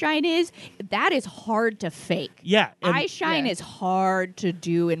eye shine is, that is hard to fake. Yeah. and- Eye shine Yeah. is hard to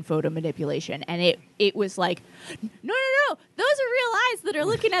do in photo manipulation. And it was like, no. Those are real eyes that are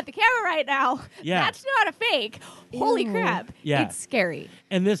looking at the camera right now. Yeah. That's not a fake. Holy Ew. crap. Yeah. It's scary.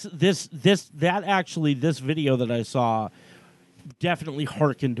 And this video that I saw definitely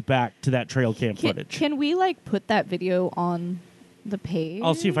harkened back to that trail cam footage. Can we, like, put that video on the page?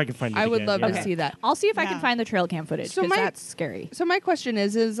 I'll see if I can find it I would again, love yeah. to see that. I'll see if I Yeah. can find the trail cam footage, So because my- that's scary. So my question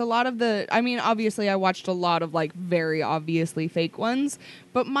is a lot of obviously I watched a lot of like very obviously fake ones,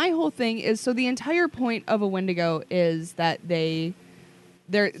 but my whole thing is, so the entire point of a Wendigo is that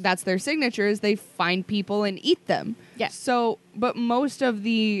that's their signature, is they find people and eat them. Yeah. So, but most of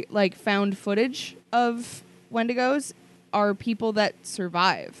the like found footage of Wendigos are people that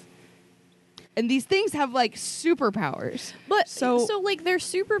survive. And these things have like superpowers. But So- like their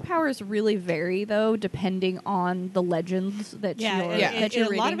superpowers really vary though, depending on the legends that Yeah, you're and- that and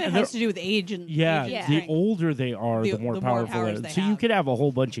you're a lot of reading. it has to do with age and Yeah, age and Yeah. the strength. older they are, the more the more powerful powers they are. they So you have. could have a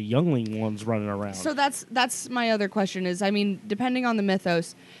whole bunch of youngling ones running around. So that's my other question is, I mean, depending on the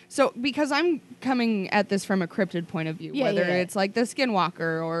mythos. So because I'm coming at this from a cryptid point of view, Yeah, whether yeah. it's like the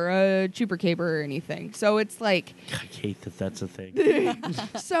Skinwalker or a Chupacabra or anything. So it's like, I hate that that's a thing.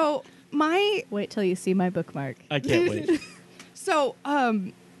 so my Wait till you see my bookmark. I can't wait. so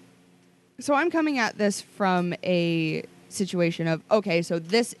I'm coming at this from a situation of, okay, so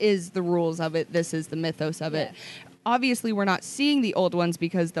this is the rules of it, this is the mythos of it. Obviously, we're not seeing the old ones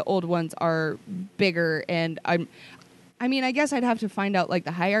because the old ones are bigger, and I mean, I guess I'd have to find out like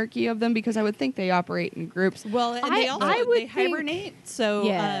the hierarchy of them, because I would think they operate in groups. Well, and I they also would they hibernate, so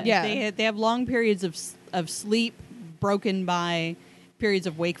Yeah. Yeah. they have long periods of sleep broken by periods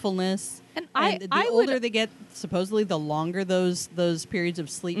of wakefulness. And the I older would they get, supposedly the longer those periods of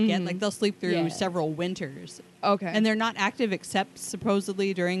sleep get. Like they'll sleep through Yeah. several winters, Okay, and they're not active except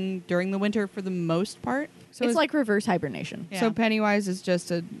supposedly during the winter for the most part. so it's like reverse hibernation. Yeah. So Pennywise is just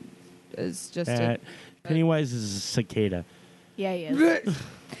a Pennywise is a cicada. Yeah, he is.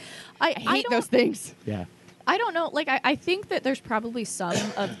 I hate don't- those things. Yeah. I don't know. Like, I think that there's probably some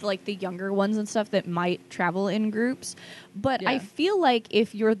of like the younger ones and stuff that might travel in groups, but I Yeah. feel like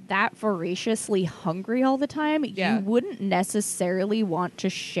if you're that voraciously hungry all the time, Yeah. you wouldn't necessarily want to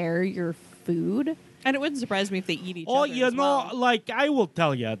share your food. And it wouldn't surprise me if they eat each Oh, other. you as know, well. like I will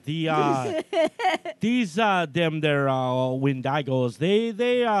tell you, these Wendigos,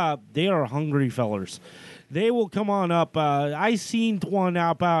 they are hungry fellers. They will come on up. I seen one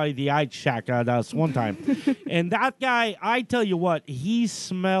out by the ice shack at us one time, and that guy, I tell you what, he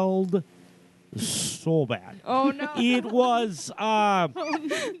smelled so bad. Oh no! It was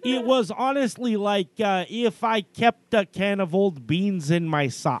it was honestly like if I kept a can of old beans in my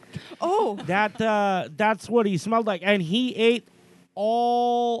sock. Oh, That's what he smelled like, and he ate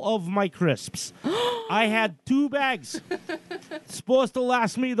all of my crisps. I had 2 bags. Supposed to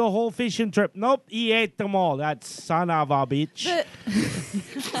last me the whole fishing trip. Nope, he ate them all. That son of a bitch.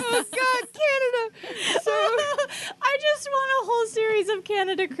 oh God, Canada! So, I just want a whole series of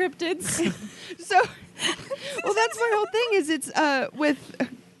Canada cryptids. so, well, that's my whole thing. Is it's with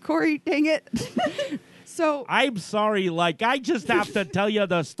Corey? Dang it! So I'm sorry, like I just have to tell you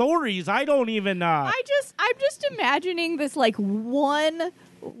the stories. I don't even I'm just imagining this like one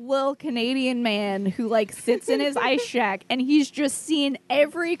little Canadian man who like sits in his ice shack and he's just seeing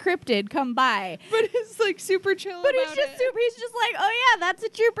every cryptid come by. but it's like super chill. But he's about just it. super. He's just like, oh yeah, that's a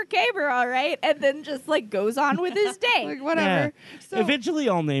chupacabra, all right, and then just like goes on with his day. like whatever. So, Eventually,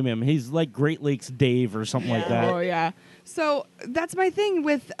 I'll name him. He's like Great Lakes Dave or something like that. Oh yeah. So that's my thing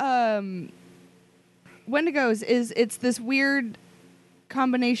with Wendigos is it's this weird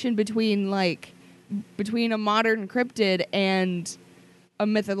combination between a modern cryptid and a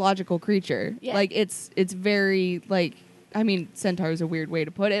mythological creature. Yeah. Like it's very like, I mean, centaur is a weird way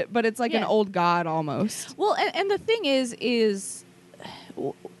to put it, but it's like an Yeah. old god almost. Well, and the thing is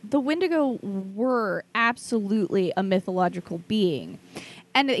the Wendigo were absolutely a mythological being,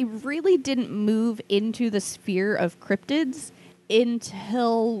 and it really didn't move into the sphere of cryptids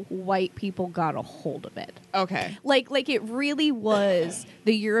until white people got a hold of it. Okay. Like it really was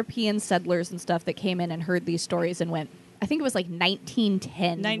the European settlers and stuff that came in and heard these stories and went. I think it was like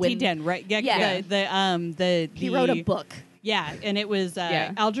 1910. 1910, right? Yeah. Yeah. He wrote a book. Yeah, and it was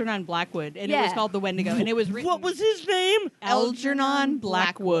Yeah. Algernon Blackwood, and it was Yeah. called The Wendigo, and it was written. What was his name? Algernon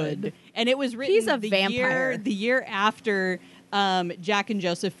Blackwood, and it was written He's a the vampire. year after Jack and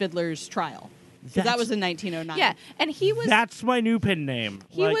Joseph Fiddler's trial, because that was in 1909. Yeah, and he was That's my new pen name.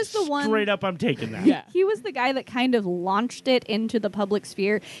 He was the one- Straight up, I'm taking that. Yeah. he was the guy that kind of launched it into the public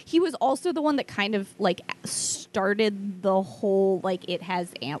sphere. He was also the one that kind of like started the whole like it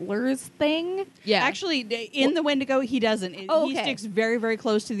has antlers thing. Yeah. Actually, in The Wendigo, he doesn't. Oh, He okay. sticks very, very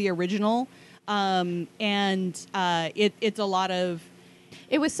close to the original, and it's a lot of.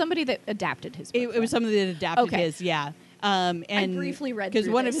 It was somebody that adapted his book. It was something that adapted Okay. his, yeah. And briefly read because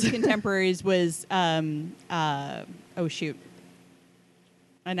through one this. of his contemporaries was oh shoot,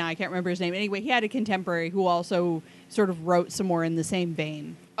 and now I can't remember his name. Anyway, he had a contemporary who also sort of wrote some more in the same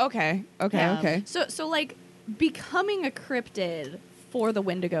vein. Okay. Okay. Yeah. Okay. So like becoming a cryptid for the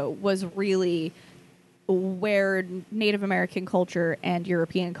Wendigo was really where Native American culture and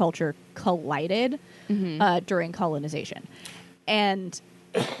European culture collided during colonization, and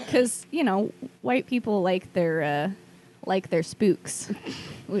because white people like their spooks.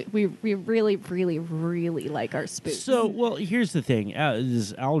 we really really really like our spooks. So, well, here's the thing: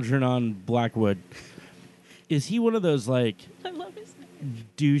 is Algernon Blackwood? Is he one of those like I love his name.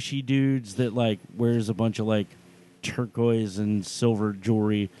 douchey dudes that like wears a bunch of like turquoise and silver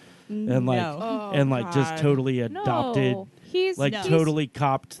jewelry and like No. and like just God. totally adopted, no, he's like No. totally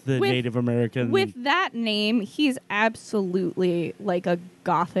copped the With- Native American? with that name, he's absolutely like a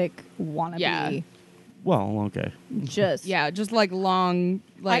gothic wannabe. Yeah. Well, okay. Just Yeah. Just like long,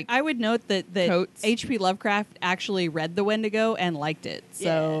 like I would note that coats. H.P. Lovecraft actually read The Wendigo and liked it.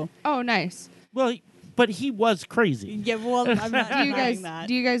 So oh, nice. Well, but he was crazy. yeah, well, I'm not Do you guys denying that.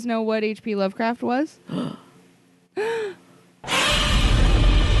 do you guys know what H.P. Lovecraft was?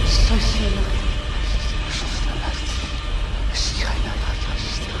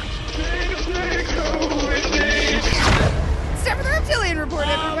 It's time for the Reptilian Report,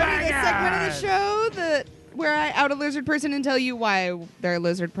 everybody. This segment of the show where I out a lizard person and tell you why they're a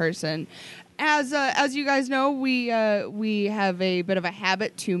lizard person. As you guys know, we have a bit of a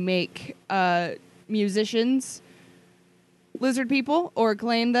habit to make musicians lizard people or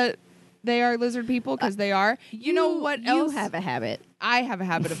claim that they are lizard people because they are. You know what else? You have a habit. I have a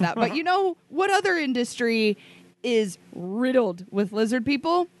habit of that. But you know what other industry is riddled with lizard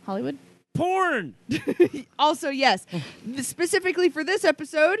people? Hollywood. Porn. Also, yes. Specifically for this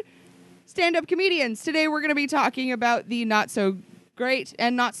episode, stand-up comedians. Today we're going to be talking about the not so great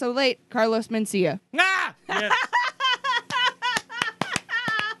and not so late Carlos Mencia. Ah! Yes.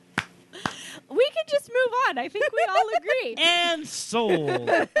 We can just move on. I think we all agree. And sold.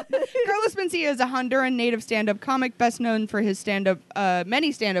 Carlos Mencia is a Honduran native stand-up comic, best known for his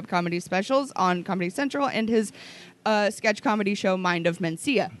many stand-up comedy specials on Comedy Central and his sketch comedy show Mind of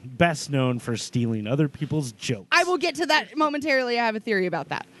Mencia. Best known for stealing other people's jokes. I will get to that momentarily. I have a theory about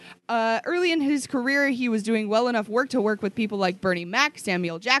that. Early in his career, he was doing well enough work to work with people like Bernie Mac,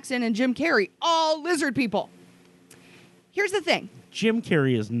 Samuel Jackson, and Jim Carrey, all lizard people. Here's the thing. Jim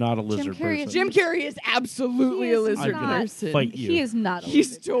Carrey is not a lizard Carrey is- person. Jim Carrey is absolutely He a is lizard not- person. Fight you. He is not. A He's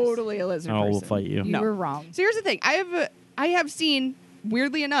lizard person. totally a lizard I person. will fight you. You No. were wrong. So here's the thing. I have seen,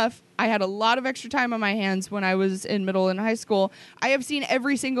 weirdly enough, I had a lot of extra time on my hands when I was in middle and high school. I have seen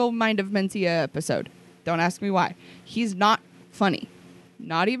every single Mind of Mencia episode. Don't ask me why. He's not funny.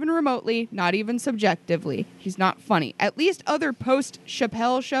 Not even remotely, not even subjectively. He's not funny. At least other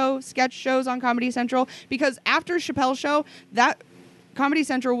post-Chappelle Show sketch shows on Comedy Central, because after Chappelle Show, that Comedy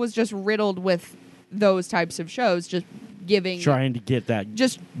Central was just riddled with those types of shows, just giving... Trying to get that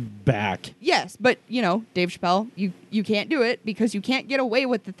Just back. Yes, but Dave Chappelle, you can't do it because you can't get away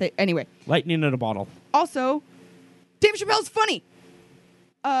with the thing. Anyway, Lightning in a bottle. also, Dave Chappelle's funny.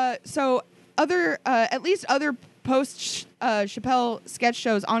 So at least other post Chappelle sketch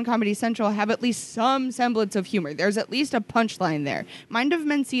shows on Comedy Central have at least some semblance of humor. There's at least a punchline there. Mind of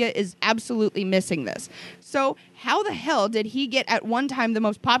Mencia is absolutely missing this. So how the hell did he get at one time the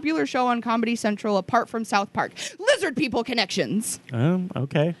most popular show on Comedy Central apart from South Park? Lizard People Connections.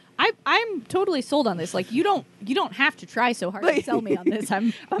 Okay. I I'm totally sold on this. Like, you don't have to try so hard to sell me on this.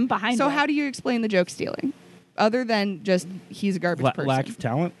 I'm behind. So that. how do you explain the joke stealing? Other than just he's a garbage person. Lack of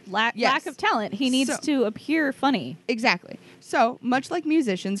talent. Yes. Lack of talent. He needs So- to appear funny. Exactly. So, much like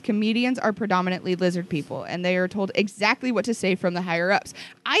musicians, comedians are predominantly lizard people, and they are told exactly what to say from the higher ups.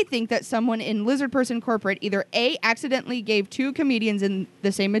 I think that someone in Lizard Person Corporate either A, accidentally gave two comedians in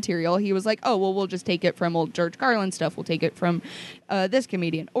the same material. He was like, oh, well, we'll just take it from old George Carlin stuff. We'll take it from this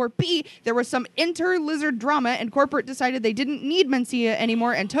comedian. Or B, there was some inter-lizard drama, and Corporate decided they didn't need Mencia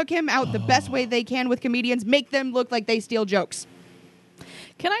anymore and took him out the best way they can with comedians, make them look like they steal jokes.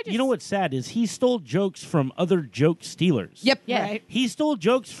 Can I just? You know what's sad is he stole jokes from other joke stealers. Yep. Yeah. Right. He stole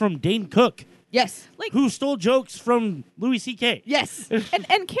jokes from Dane Cook, Yes. Like, who stole jokes from Louis C.K. Yes.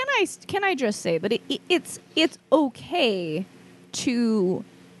 and can I just say that it's okay to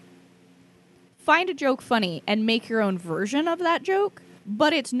find a joke funny and make your own version of that joke,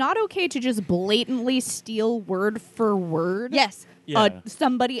 but it's not okay to just blatantly steal word for word. Yes. Yeah.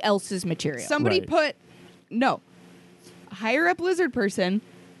 Somebody else's material. Somebody Right. a higher up lizard person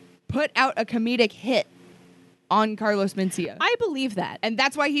put out a comedic hit on Carlos Mencia. I believe that. And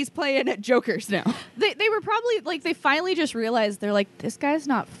that's why he's playing at Jokers now. They were probably like, they finally just realized they're like, this guy's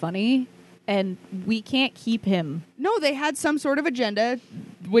not funny and we can't keep him. No, they had some sort of agenda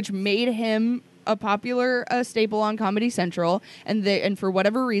which made him a popular staple on Comedy Central, and for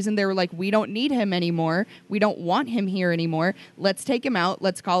whatever reason they were like, we don't need him anymore. We don't want him here anymore. Let's take him out.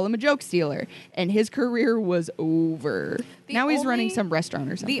 Let's call him a joke stealer. And his career was over. Now he's running some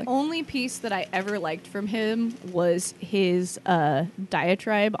restaurant or something. The only piece that I ever liked from him was his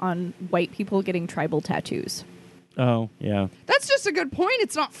diatribe on white people getting tribal tattoos. Oh, yeah. That's just a good point.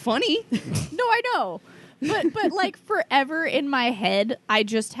 It's not funny. No, I know. But like forever in my head, I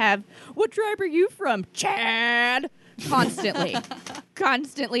just have, what tribe are you from? Chad.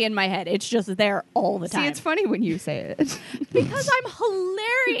 Constantly in my head. It's just there all the time. See, it's funny when you say it. because I'm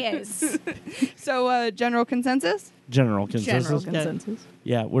hilarious. So, general consensus? General consensus. General consensus.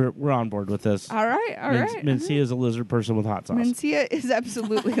 Yeah, we're on board with this. All right, all right. Mencia is a lizard person with hot sauce. Mencia is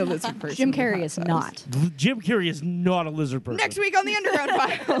absolutely a lizard person. Jim with Carrey hot is sauce. not. Jim Carrey is not a lizard person. Next week on the Underground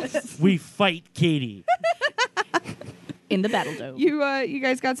Files. We fight Katie. In the Battle Dome. You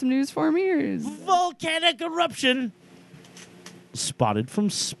guys got some news for me? Or is... Volcanic eruption spotted from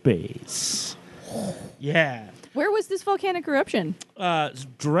space. Yeah. Where was this volcanic eruption?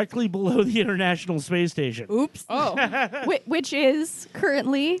 Directly below the International Space Station. Oops. Oh. Which is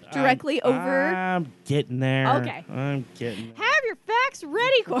currently directly over. I'm getting there. Okay. I'm getting there. Have your facts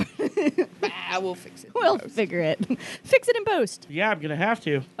ready, Corbin. We'll fix it. We'll figure it. Fix it in post. Yeah, I'm going to have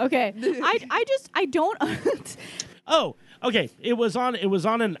to. Okay. I don't. Oh, okay. It was on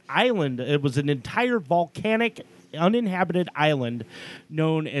an island. It was an entire volcanic, uninhabited island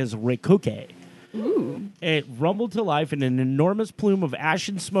known as Rikoke. Ooh. It rumbled to life, and an enormous plume of ash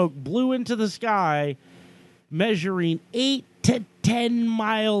and smoke blew into the sky, measuring 8 to 10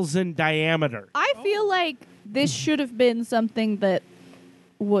 miles in diameter. I feel like this should have been something that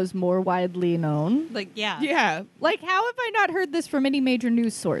was more widely known. Like, yeah. Yeah. Like, how have I not heard this from any major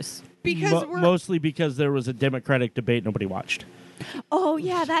news source? Because Mostly because there was a Democratic debate nobody watched. Oh,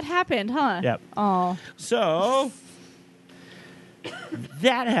 yeah, that happened, huh? Yep. Oh. So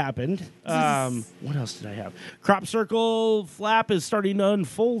that happened. What else did I have? Crop circle flap is starting to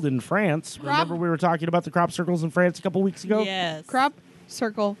unfold in France. Remember we were talking about the crop circles in France a couple weeks ago? Yes. crop,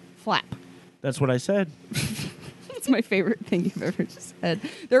 circle, flap. That's what I said. It's my favorite thing you've ever just said.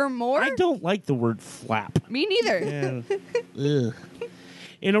 There are more? I don't like the word flap. Me neither. Ugh.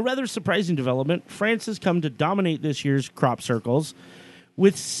 In a rather surprising development, France has come to dominate this year's crop circles,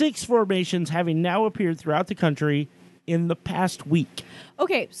 with 6 formations having now appeared throughout the country in the past week.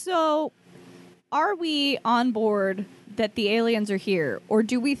 Okay, so are we on board that the aliens are here, or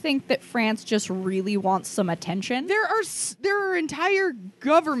do we think that France just really wants some attention? There are entire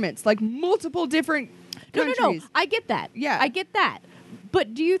governments, like multiple different countries. No. I get that. Yeah. I get that.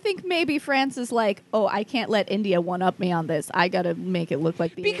 But do you think maybe France is like, oh, I can't let India one-up me on this. I got to make it look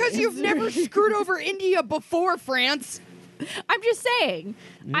like the Because aliens you've are never here." screwed over India before, France. I'm just saying.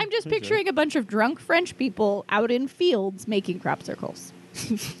 I'm just picturing a bunch of drunk French people out in fields making crop circles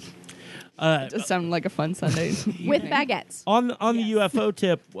It does sound like a fun Sunday. with baguettes. On the UFO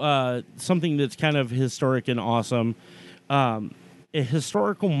tip, something that's kind of historic and awesome, a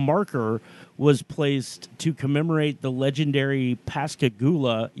historical marker was placed to commemorate the legendary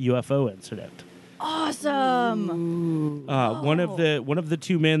Pascagoula UFO incident. Awesome. One of the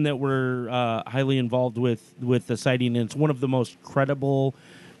 2 men that were highly involved with the sighting, and it's one of the most credible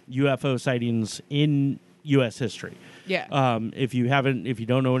UFO sightings in U.S. history. Yeah. If you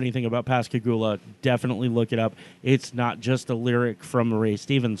don't know anything about Pascagoula, definitely look it up. It's not just a lyric from a Ray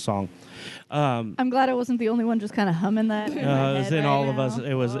Stevens song. I'm glad I wasn't the only one just kind of humming that. In my It was head in right all of now. us.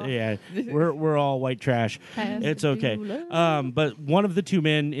 It was we're all white trash. It's okay. But one of the two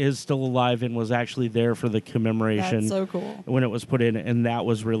men is still alive and was actually there for the commemoration. That's so cool. When it was put in, and that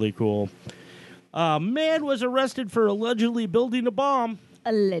was really cool. A man was arrested for allegedly building a bomb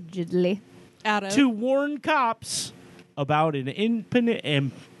Allegedly. Out of to warn cops about an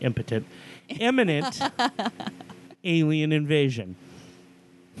imminent alien invasion.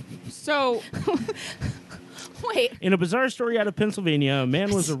 So, Wait. In a bizarre story out of Pennsylvania, a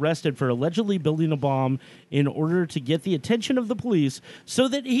man was arrested for allegedly building a bomb in order to get the attention of the police so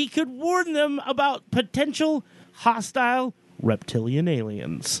that he could warn them about potential hostile reptilian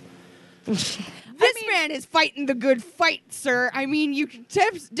aliens. this man is fighting the good fight, sir. I mean,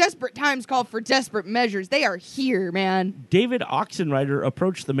 desperate times call for desperate measures. They are here, man. David Oxenrider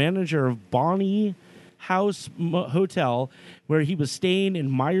approached the manager of Bonnie House Hotel, where he was staying in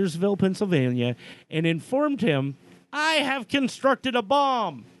Myersville, Pennsylvania, and informed him, "I have constructed a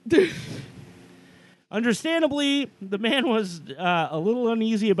bomb." Understandably, the man was a little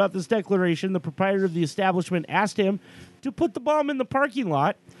uneasy about this declaration. The proprietor of the establishment asked him to put the bomb in the parking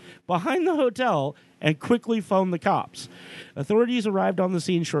lot behind the hotel and quickly phoned the cops. Authorities arrived on the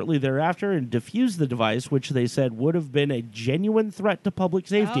scene shortly thereafter and defused the device, which they said would have been a genuine threat to public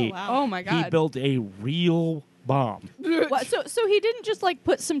safety. Oh, wow. Oh, my God. He built a real bomb. What, so he didn't just like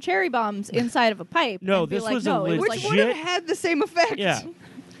put some cherry bombs inside of a pipe. No, and be this like, was a no, it was Which like would have had the same effect. Yeah.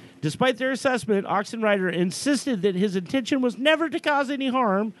 Despite their assessment, Oxenrider insisted that his intention was never to cause any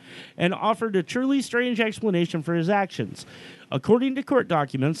harm and offered a truly strange explanation for his actions. According to court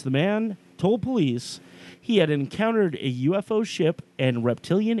documents, the man told police he had encountered a UFO ship and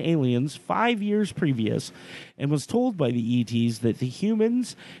reptilian aliens 5 years previous and was told by the ETs that the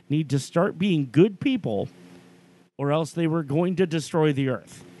humans need to start being good people or else they were going to destroy the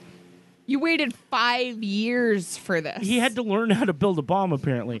Earth. You waited 5 years for this. He had to learn how to build a bomb,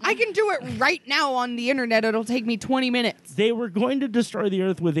 apparently. I can do it right now on the internet. It'll take me 20 minutes. They were going to destroy the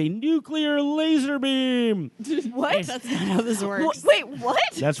Earth with a nuclear laser beam. what? That's not how this works. Wait, what?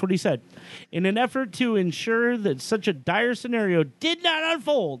 That's what he said. In an effort to ensure that such a dire scenario did not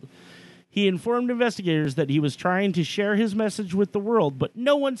unfold, he informed investigators that he was trying to share his message with the world, but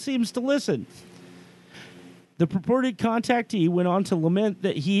no one seems to listen. The purported contactee went on to lament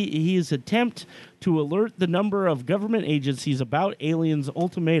that his attempt to alert the number of government agencies about aliens'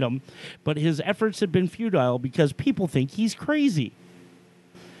 ultimatum, but his efforts have been futile because people think he's crazy.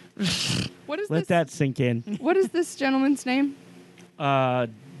 What is Let this? that sink in. What is this gentleman's name?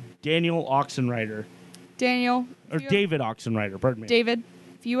 Daniel Oxenrider. Daniel. Or David Oxenrider, pardon me. David,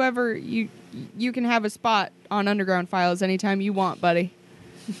 if you ever you can have a spot on Underground Files anytime you want, buddy.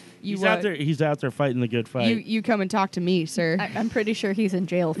 He's out there. He's out there fighting the good fight. You come and talk to me, sir. I'm pretty sure he's in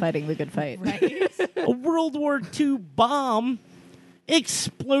jail fighting the good fight. Right. A World War II bomb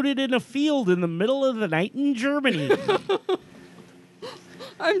exploded in a field in the middle of the night in Germany.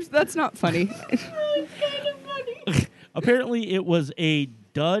 That's not funny. Apparently, it was a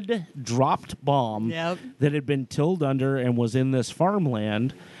dud dropped bomb Yep. that had been tilled under and was in this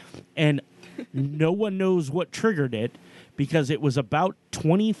farmland, and no one knows what triggered it because it was about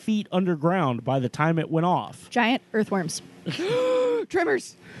 20 feet underground by the time it went off. Giant earthworms.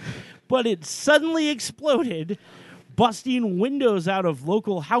 Tremors. But it suddenly exploded, busting windows out of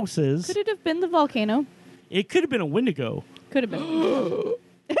local houses. Could it have been the volcano? It could have been a Wendigo. Could have been.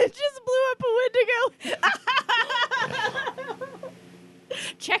 It just blew up a Wendigo.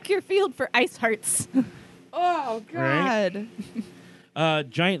 Check your field for ice hearts. Oh God.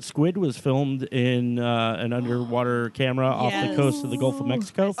 Giant squid was filmed in an underwater camera off the Yes. coast of the Gulf of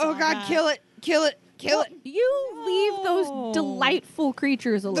Mexico. Oh God. that. Kill it. Kill it. Kill it. You leave those delightful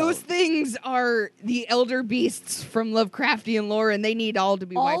creatures alone. Those things are the elder beasts from Lovecraftian lore, and they need all to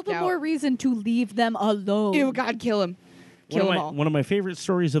be all wiped the out. more reason to leave them alone. Ew, God, kill him. Kill them all. One of my favorite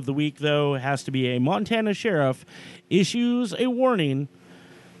stories of the week, though, has to be a Montana sheriff issues a warning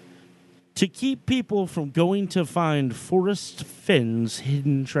to keep people from going to find Forrest Finn's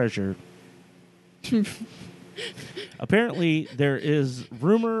hidden treasure. Apparently, there is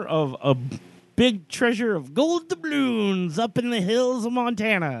rumor of a big treasure of gold doubloons up in the hills of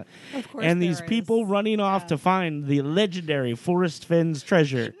Montana. Of course and these there people is. running off to find the legendary Forrest Finn's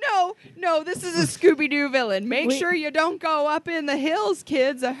treasure. No, this is a Scooby-Doo villain. Make sure you don't go up in the hills,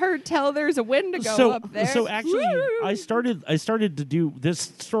 kids. I heard tell there's a Wendigo up there. So actually, Woo! I started to do this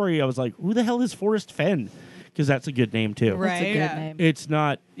story. I was like, who the hell is Forrest Fenn? Because that's a good name too. Right. That's a good Yeah. name. It's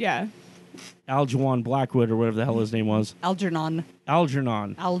not Yeah. Algernon Blackwood, or whatever the hell his name was. Algernon.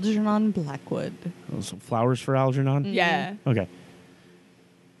 Algernon. Blackwood. Oh, some flowers for Algernon? Yeah. Okay.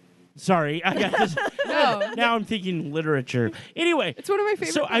 Sorry, I got this. No. Now I'm thinking literature. Anyway, It's one of my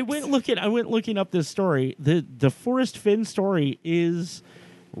favorite So I books. went looking up this story. The Forrest Finn story is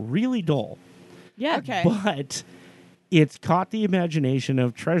really dull, Yeah. Okay. but it's caught the imagination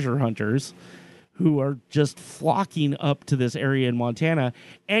of treasure hunters who are just flocking up to this area in Montana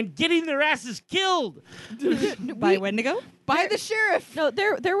and getting their asses killed. By Wendigo? By the sheriff. No,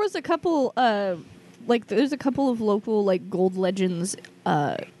 there was a couple there's a couple of local gold legends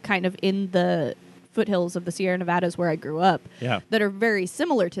kind of in the foothills of the Sierra Nevadas where I grew up that are very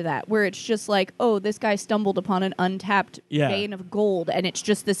similar to that, where it's just this guy stumbled upon an untapped vein of gold, and it's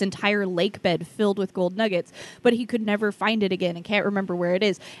just this entire lake bed filled with gold nuggets, but he could never find it again and can't remember where it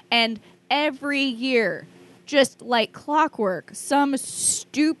is. And every year, just like clockwork, some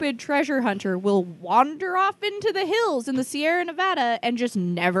stupid treasure hunter will wander off into the hills in the Sierra Nevada and just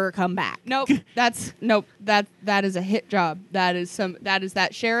never come back. Nope. That is a hit job. That is that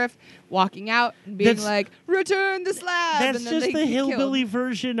sheriff walking out and being That's- return the slab. That's and then just they the get hillbilly killed.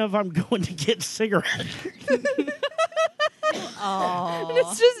 version of I'm going to get cigarettes. Oh.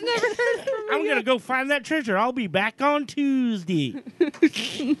 It's just never heard from I'm going to go find that treasure. I'll be back on Tuesday.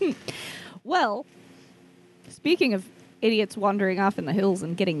 Well, speaking of idiots wandering off in the hills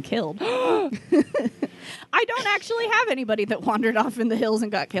and getting killed, I don't actually have anybody that wandered off in the hills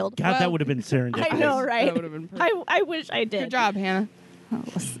and got killed. God, that Well, would have been serendipitous. I know, right? That would have been perfect. I wish I did. Good job, Hannah.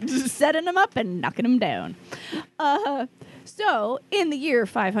 Setting them up and knocking them down. So, in the year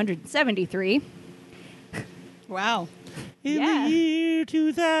 573, Wow. In Yeah. the year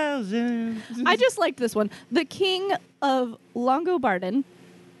 2000. I just liked this one. The king of Longobarden,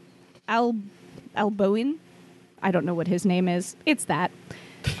 Alboin, I don't know what his name is. It's that.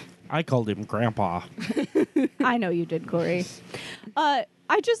 I called him Grandpa. I know you did, Corey. I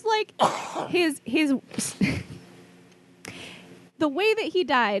just like his the way that he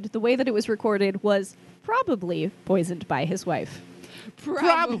died, the way that it was recorded was probably poisoned by his wife.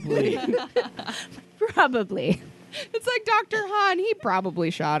 Probably. Probably. It's like Dr. Hahn. He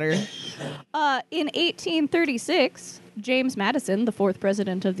probably shot her. In 1836, James Madison, the fourth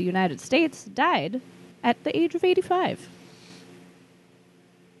president of the United States, died at the age of 85.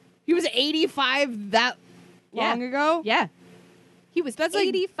 He was 85 that Yeah. long ago? Yeah. He was That's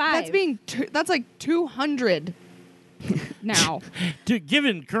 85. That's like 200 now.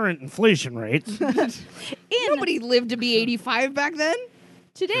 Given current inflation rates, Nobody lived to be 85 back then.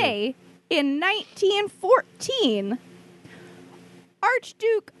 Today, in 1914,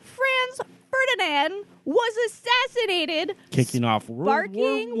 Archduke Franz Ferdinand was assassinated, kicking off World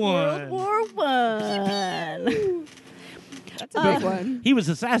sparking War World I. War I. That's a big one. He was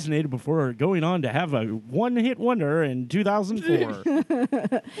assassinated before going on to have a one-hit wonder in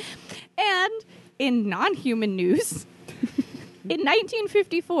 2004. And in non-human news, in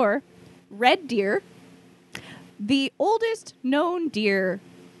 1954, red deer, the oldest known deer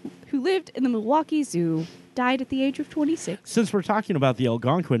who lived in the Milwaukee Zoo, died at the age of 26. Since we're talking about the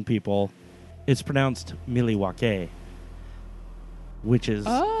Algonquin people, it's pronounced Miliwake, which is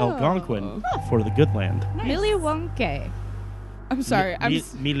Algonquin for the good land. Miliwake. I'm sorry.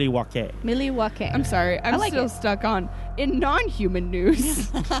 Miliwake. Miliwake. I'm sorry. I'm like still it. stuck on in non-human news.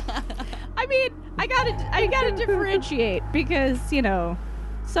 I mean, I gotta differentiate because,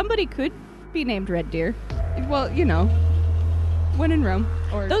 somebody could be named Red Deer. Well, when in Rome.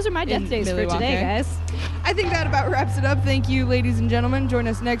 Or Those are my death in days for Milwaukee. today, guys. I think that about wraps it up. Thank you, ladies and gentlemen. Join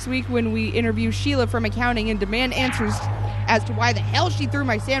us next week when we interview Sheila from accounting and demand answers as to why the hell she threw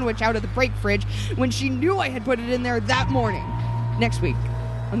my sandwich out of the break fridge when she knew I had put it in there that morning. Next week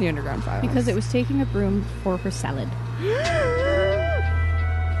on the Underground Files. Because it was taking a broom for her salad.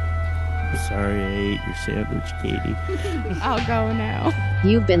 Sorry, I ate your sandwich, Katie. I'll go now.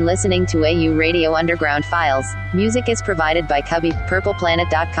 You've been listening to AU Radio Underground Files. Music is provided by Cubby,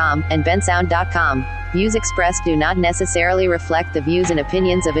 PurplePlanet.com, and BenSound.com. Views expressed do not necessarily reflect the views and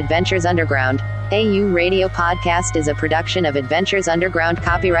opinions of Adventures Underground. AU Radio Podcast is a production of Adventures Underground.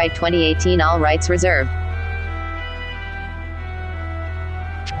 Copyright 2018. All rights reserved.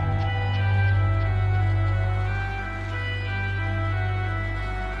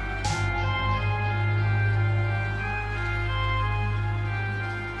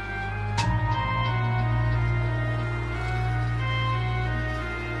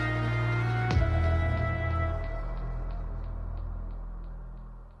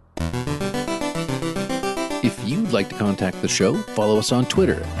 If you'd like to contact the show, follow us on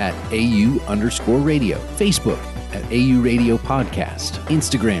Twitter at AU_radio, Facebook at AU Radio Podcast,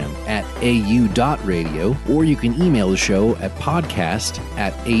 Instagram at au.radio, or you can email the show at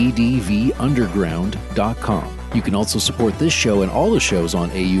podcast@advunderground.com. You can also support this show and all the shows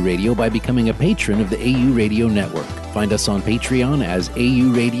on AU Radio by becoming a patron of the AU Radio Network. Find us on Patreon as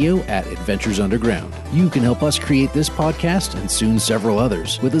AU Radio at Adventures Underground. You can help us create this podcast and soon several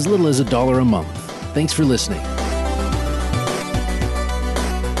others with as little as $1 a month. Thanks for listening.